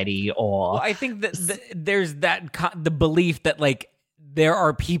anxiety or? Well, I think that there's the belief that like there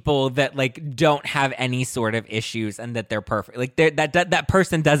are people that like don't have any sort of issues and that they're perfect. Like that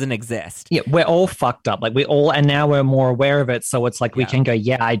person doesn't exist. Yeah, we're all fucked up. Like and now we're more aware of it. So it's like we can go,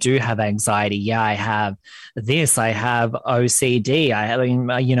 yeah, I do have anxiety. Yeah, I have this. I have OCD. I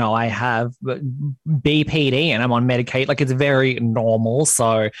have BPD and I'm on Medicaid. Like it's very normal.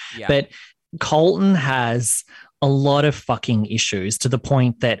 So, but Colton has a lot of fucking issues to the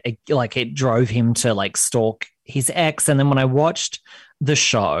point that it drove him to like stalk his ex. And then when I watched the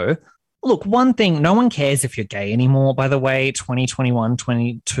show, look, one thing, no one cares if you're gay anymore, by the way, 2021,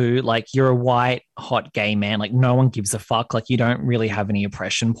 22, like you're a white, hot gay man. Like no one gives a fuck. Like you don't really have any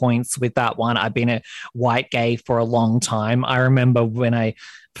oppression points with that one. I've been a white gay for a long time. I remember when I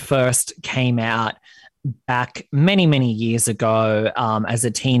first came out back many, many years ago as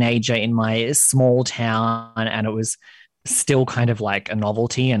a teenager in my small town, and it was still kind of like a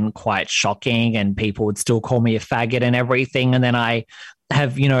novelty and quite shocking, and people would still call me a faggot and everything. And then I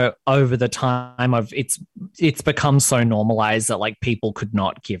have, over the time it's become so normalized that like people could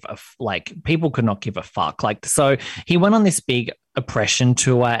not give a fuck. Like, so he went on this big oppression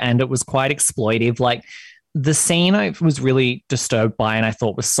tour and it was quite exploitive. Like the scene I was really disturbed by and I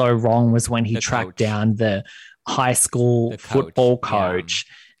thought was so wrong was when he tracked down the high school football coach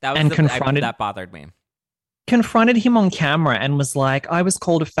and that bothered me. Confronted him on camera and was like, I was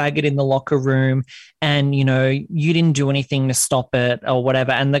called a faggot in the locker room and, you didn't do anything to stop it or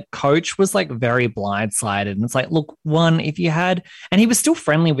whatever. And the coach was like very blindsided. And it's like, look, if you had, and he was still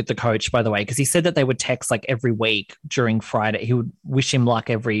friendly with the coach, by the way, because he said that they would text like every week during Friday. He would wish him luck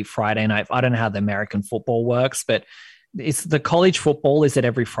every Friday night. I don't know how the American football works, but it's the college football. Is it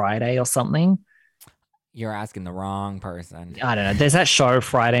every Friday or something? You're asking the wrong person. I don't know. There's that show,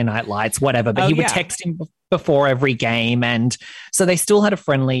 Friday Night Lights, whatever. But he would text him before every game. And so they still had a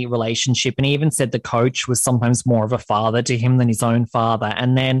friendly relationship. And he even said the coach was sometimes more of a father to him than his own father.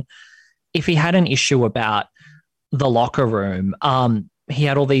 And then if he had an issue about the locker room, he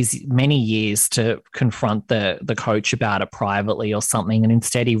had all these many years to confront the coach about it privately or something. And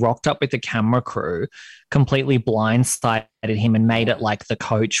instead he rocked up with the camera crew, completely blindsided him and made it like the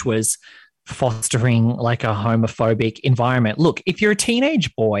coach was fostering like a homophobic environment. Look, if you're a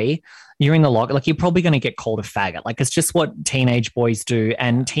teenage boy, you're in the locker, like you're probably going to get called a faggot. Like it's just what teenage boys do,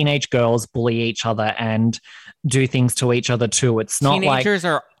 and teenage girls bully each other and do things to each other too. It's not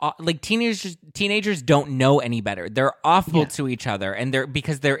teenagers don't know any better. They're awful to each other, and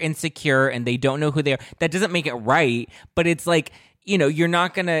because they're insecure and they don't know who they are. That doesn't make it right, but it's like, you're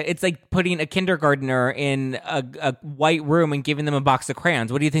not going to, it's like putting a kindergartner in a white room and giving them a box of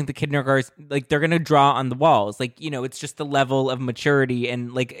crayons. What do you think the kindergartners, like, they're going to draw on the walls? Like, it's just the level of maturity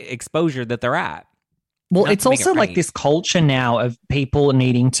and like exposure that they're at. Well, not it's to make it also like right. this culture now of people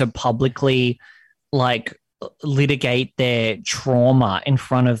needing to publicly like litigate their trauma in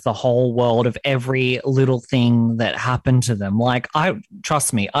front of the whole world of every little thing that happened to them. Like,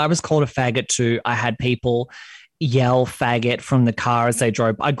 trust me, I was called a faggot too. I had people yell faggot from the car as they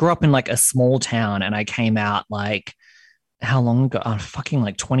drove. I grew up in like a small town and I came out like, how long ago? Oh, fucking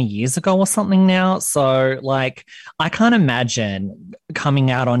like 20 years ago or something now. So like, I can't imagine coming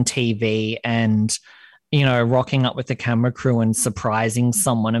out on TV and rocking up with the camera crew and surprising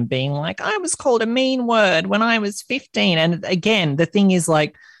someone and being like, I was called a mean word when I was 15. And again, the thing is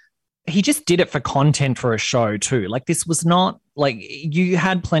like, he just did it for content for a show too. Like, this was not like, you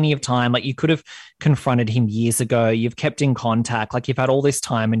had plenty of time. Like, you could have confronted him years ago. You've kept in contact. Like, you've had all this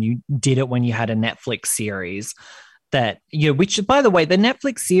time and you did it when you had a Netflix series which by the way, the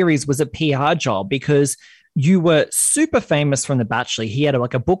Netflix series was a PR job because you were super famous from The Bachelor. He had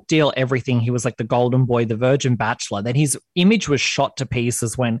like a book deal, everything. He was like the golden boy, the virgin bachelor. Then his image was shot to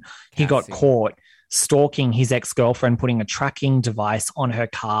pieces when he got caught stalking his ex-girlfriend, putting a tracking device on her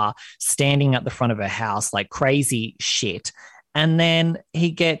car, standing at the front of her house, like crazy shit. And then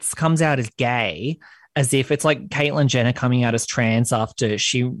he comes out as gay, as if it's like Caitlyn Jenner coming out as trans after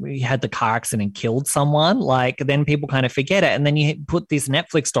she had the car accident and killed someone. Like, then people kind of forget it. And then you put this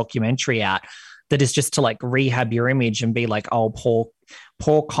Netflix documentary out that is just to like rehab your image and be like, oh, poor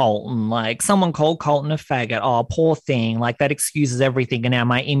Colton. Like, someone called Colton a faggot. Oh, poor thing. Like, that excuses everything. And now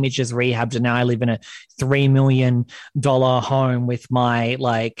my image is rehabbed and now I live in a $3 million home with my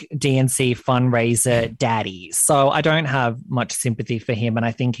like DNC fundraiser daddy. So I don't have much sympathy for him. And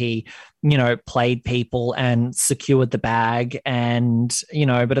I think he, played people and secured the bag. And,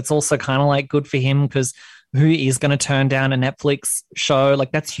 but it's also kind of like good for him because who is going to turn down a Netflix show?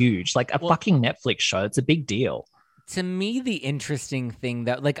 Like, that's huge. Like, fucking Netflix show. It's a big deal. To me, the interesting thing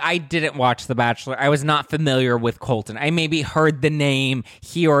that, like, I didn't watch The Bachelor. I was not familiar with Colton. I maybe heard the name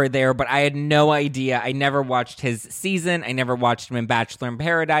here or there, but I had no idea. I never watched his season. I never watched him in Bachelor in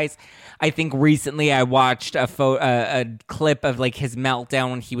Paradise. I think recently I watched a clip of like his meltdown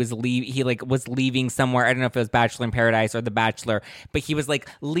when he was leaving somewhere. I don't know if it was Bachelor in Paradise or The Bachelor, but he was like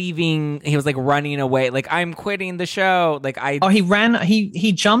leaving. He was like running away. Like, I'm quitting the show. Like, he ran.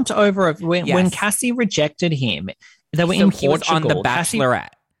 He jumped over when Cassie rejected him. They were in Portugal. He was on The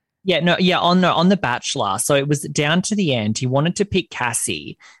Bachelorette. On The Bachelor. So it was down to the end. He wanted to pick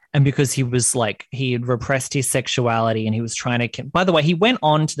Cassie. And because he was like, he had repressed his sexuality and he was trying to, by the way, he went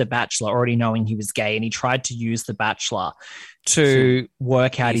on to The Bachelor already knowing he was gay and he tried to use The Bachelor to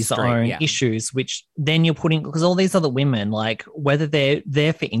work out his own issues, which then you're putting, because all these other women, like whether they're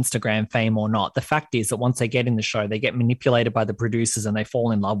there for Instagram fame or not, the fact is that once they get in the show, they get manipulated by the producers and they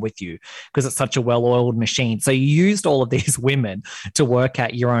fall in love with you because it's such a well-oiled machine. So you used all of these women to work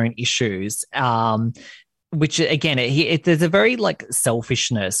out your own issues. Which again, there's a very like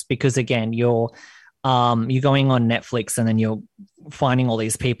selfishness because again, you're going on Netflix and then you're finding all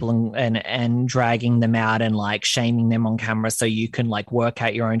these people and dragging them out and like shaming them on camera so you can like work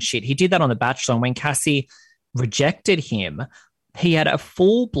out your own shit. He did that on The Bachelor. And when Cassie rejected him, he had a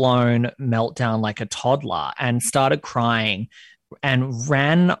full-blown meltdown like a toddler and started crying and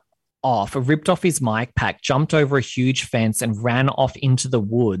ripped off his mic pack, jumped over a huge fence and ran off into the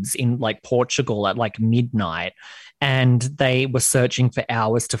woods in like Portugal at like midnight. And they were searching for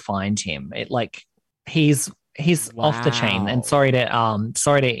hours to find him. He's off the chain. And sorry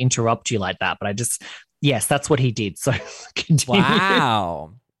to interrupt you like that, but yes, that's what he did. So continue.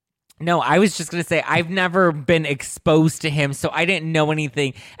 Wow. No, I was just going to say, I've never been exposed to him, so I didn't know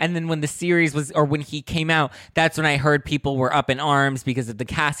anything. And then when the series when he came out, that's when I heard people were up in arms because of the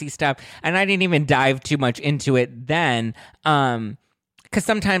Cassie stuff. And I didn't even dive too much into it then. Because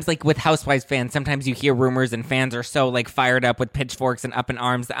sometimes, like with Housewives fans, sometimes you hear rumors and fans are so like fired up with pitchforks and up in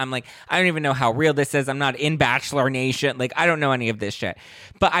arms that I'm like, I don't even know how real this is. I'm not in Bachelor Nation. Like, I don't know any of this shit.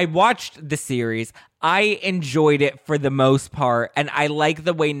 But I watched the series. I enjoyed it for the most part, and I like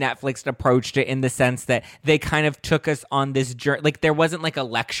the way Netflix approached it in the sense that they kind of took us on this journey. Like, there wasn't like a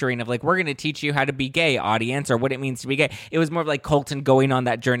lecturing of like, we're going to teach you how to be gay, audience, or what it means to be gay. It was more of like Colton going on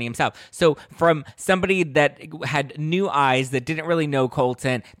that journey himself. So from somebody that had new eyes, that didn't really know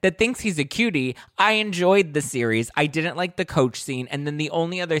Colton, that thinks he's a cutie, I enjoyed the series. I didn't like the coach scene. And then the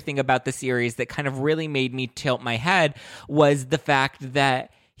only other thing about the series that kind of really made me tilt my head was the fact that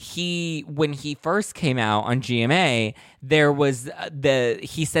when he first came out on GMA, there was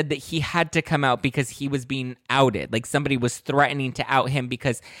he said that he had to come out because he was being outed. Like somebody was threatening to out him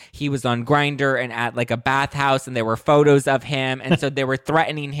because he was on Grindr and at like a bathhouse and there were photos of him. And so they were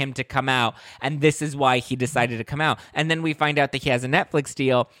threatening him to come out. And this is why he decided to come out. And then we find out that he has a Netflix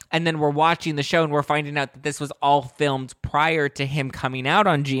deal. And then we're watching the show and we're finding out that this was all filmed prior to him coming out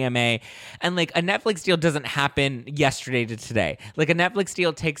on GMA. And like a Netflix deal doesn't happen yesterday to today. Like a Netflix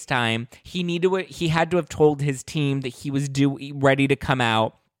deal takes time. He had to have told his team that he was ready to come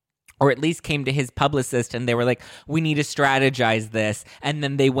out, or at least came to his publicist and they were like, we need to strategize this. And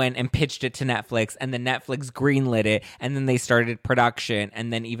then they went and pitched it to Netflix, and then Netflix greenlit it, and then they started production,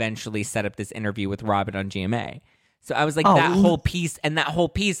 and then eventually set up this interview with Robin on GMA. So I was like, that whole piece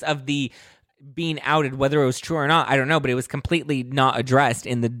of the being outed, whether it was true or not, I don't know, but it was completely not addressed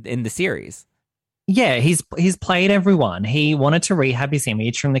in the series. Yeah, he's played everyone. He wanted to rehab his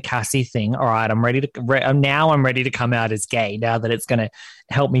image from the Cassie thing. All right, I'm ready to come out as gay now that it's going to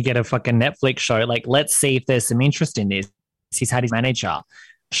help me get a fucking Netflix show. Like, let's see if there's some interest in this. He's had his manager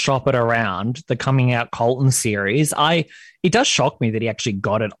shop it around the coming out Colton series. It does shock me that he actually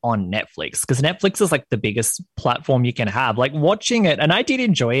got it on Netflix, because Netflix is like the biggest platform you can have. Like watching it, and I did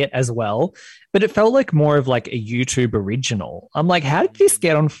enjoy it as well, but it felt like more of like a YouTube original. I'm like, how did this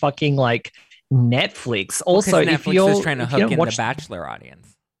get on fucking like Netflix? Also, if Netflix you're is trying to hook in the Bachelor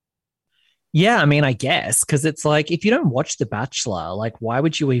audience. Yeah, I mean, I guess, because it's like, if you don't watch The Bachelor, like, why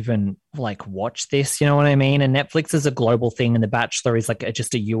would you even like watch this? You know what I mean? And Netflix is a global thing, and The Bachelor is like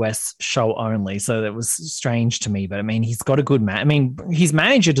just a US show only. So that was strange to me. But I mean, he's got a good man. I mean, his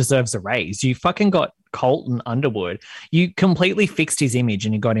manager deserves a raise. You fucking got Colton Underwood. You completely fixed his image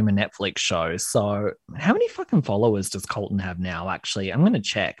and you got him a Netflix show. So how many fucking followers does Colton have now? Actually, I'm going to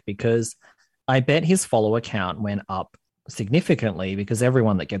check, because I bet his follower count went up significantly, because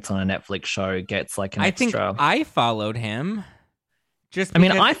everyone that gets on a Netflix show gets like an extra. I think I followed him. I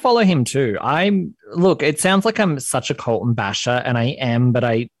mean, I follow him too. Look, it sounds like I'm such a Colton basher, and I am, but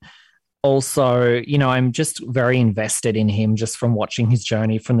I also, I'm just very invested in him just from watching his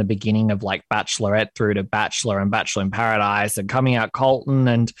journey from the beginning of like Bachelorette through to Bachelor and Bachelor in Paradise and coming out Colton.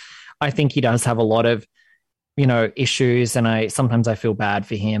 And I think he does have a lot of issues, and sometimes I feel bad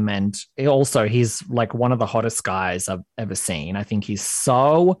for him. And also, he's like one of the hottest guys I've ever seen. I think he's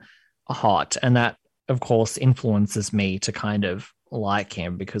so hot, and that of course influences me to kind of like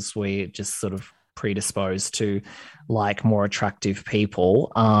him, because we're just sort of predisposed to like more attractive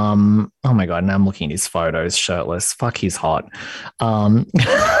people. Oh my God, now I'm looking at his photos shirtless. Fuck, he's hot. I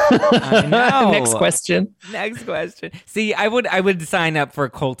know. Next question. See, I would sign up for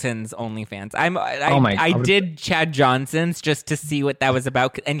Colton's OnlyFans. I did Chad Johnson's just to see what that was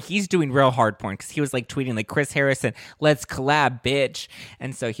about, and he's doing real hard porn, because he was like tweeting like, Chris Harrison, let's collab, bitch.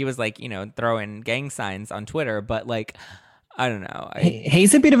 And so he was like, throwing gang signs on Twitter, but like, I don't know.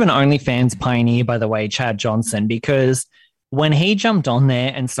 He's a bit of an OnlyFans pioneer, by the way, Chad Johnson, because when he jumped on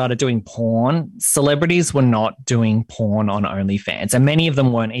there and started doing porn, celebrities were not doing porn on OnlyFans, and many of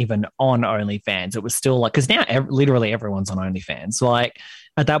them weren't even on OnlyFans. It was still like, because now literally everyone's on OnlyFans. Like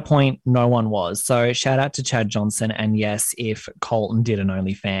at that point, no one was. So shout out to Chad Johnson. And yes, if Colton did an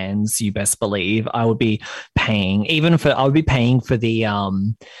OnlyFans, you best believe I would be paying. I would be paying for the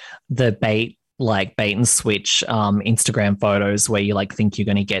bait and switch Instagram photos where you like think you're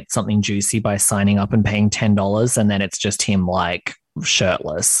going to get something juicy by signing up and paying $10, and then it's just him like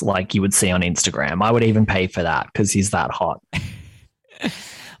shirtless like you would see on Instagram. I would even pay for that because he's that hot.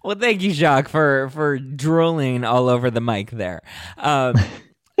 Well, thank you, Jacques, for drooling all over the mic there.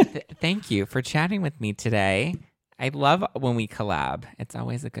 Thank you for chatting with me today. I love when we collab. It's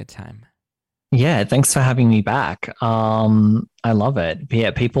always a good time. Yeah, thanks for having me back. I love it.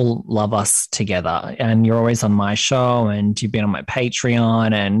 Yeah, people love us together, and you're always on my show, and you've been on my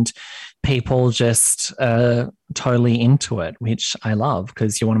Patreon, and people just totally into it, which I love,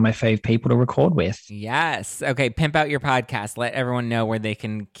 because you're one of my fave people to record with. Yes. Okay, pimp out your podcast. Let everyone know where they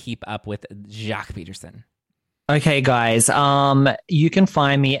can keep up with Jacques Peterson. Okay, guys. You can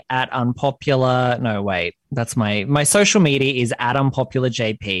find me at Unpopular. No, wait. That's my social media is at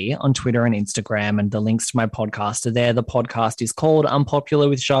UnpopularJP on Twitter and Instagram, and the links to my podcast are there. The podcast is called Unpopular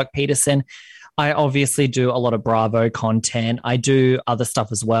with Jacques Peterson. I obviously do a lot of Bravo content. I do other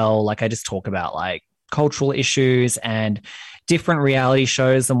stuff as well. Like I just talk about like cultural issues and different reality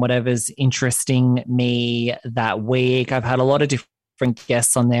shows and whatever's interesting me that week. I've had a lot of different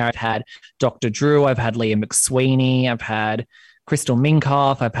guests on there. I've had Dr. Drew, I've had Leah McSweeney, I've had Crystal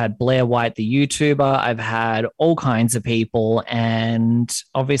Minkoff, I've had Blair White, the YouTuber, I've had all kinds of people, and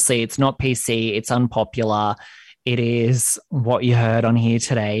obviously it's not PC, it's unpopular. It is what you heard on here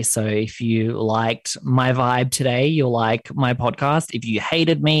today. So if you liked my vibe today, you'll like my podcast. If you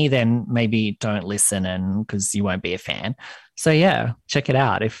hated me, then maybe don't listen and because you won't be a fan. So yeah, check it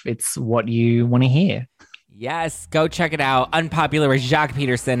out if it's what you want to hear. Yes, go check it out. Unpopular with Jacques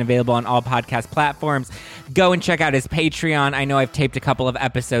Peterson, available on all podcast platforms. Go and check out his Patreon. I know I've taped a couple of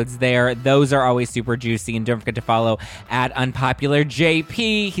episodes there. Those are always super juicy. And don't forget to follow at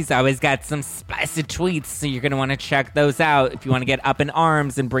UnpopularJP. He's always got some spicy tweets, so you're going to want to check those out. If you want to get up in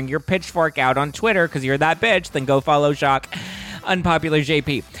arms and bring your pitchfork out on Twitter because you're that bitch, then go follow Jacques. Unpopular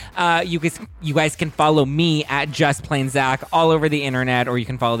JP. You guys can follow me at Just Plain Zach all over the internet, or you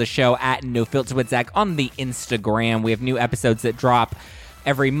can follow the show at No Filter with Zach on the Instagram. We have new episodes that drop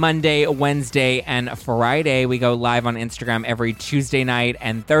every Monday, Wednesday, and Friday. We go live on Instagram every Tuesday night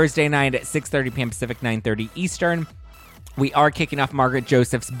and Thursday night at 6:30 p.m. Pacific, 9:30 Eastern. We are kicking off Margaret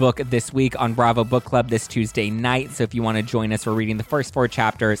Joseph's book this week on Bravo Book Club this Tuesday night. So if you want to join us, we're reading the first 4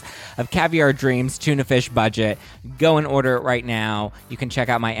 chapters of Caviar Dreams, Tuna Fish Budget. Go and order it right now. You can check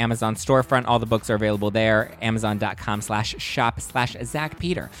out my Amazon storefront. All the books are available there. Amazon.com/shop/Zach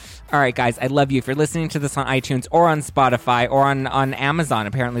Peter. All right, guys, I love you. If you're listening to this on iTunes or on Spotify or on Amazon,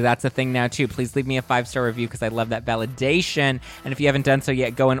 apparently that's a thing now too, please leave me a 5-star review because I love that validation. And if you haven't done so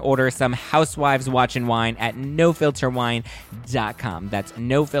yet, go and order some Housewives Watch and Wine at nofilterwine.com. That's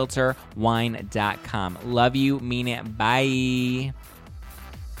nofilterwine.com. Love you. Mean it. Bye.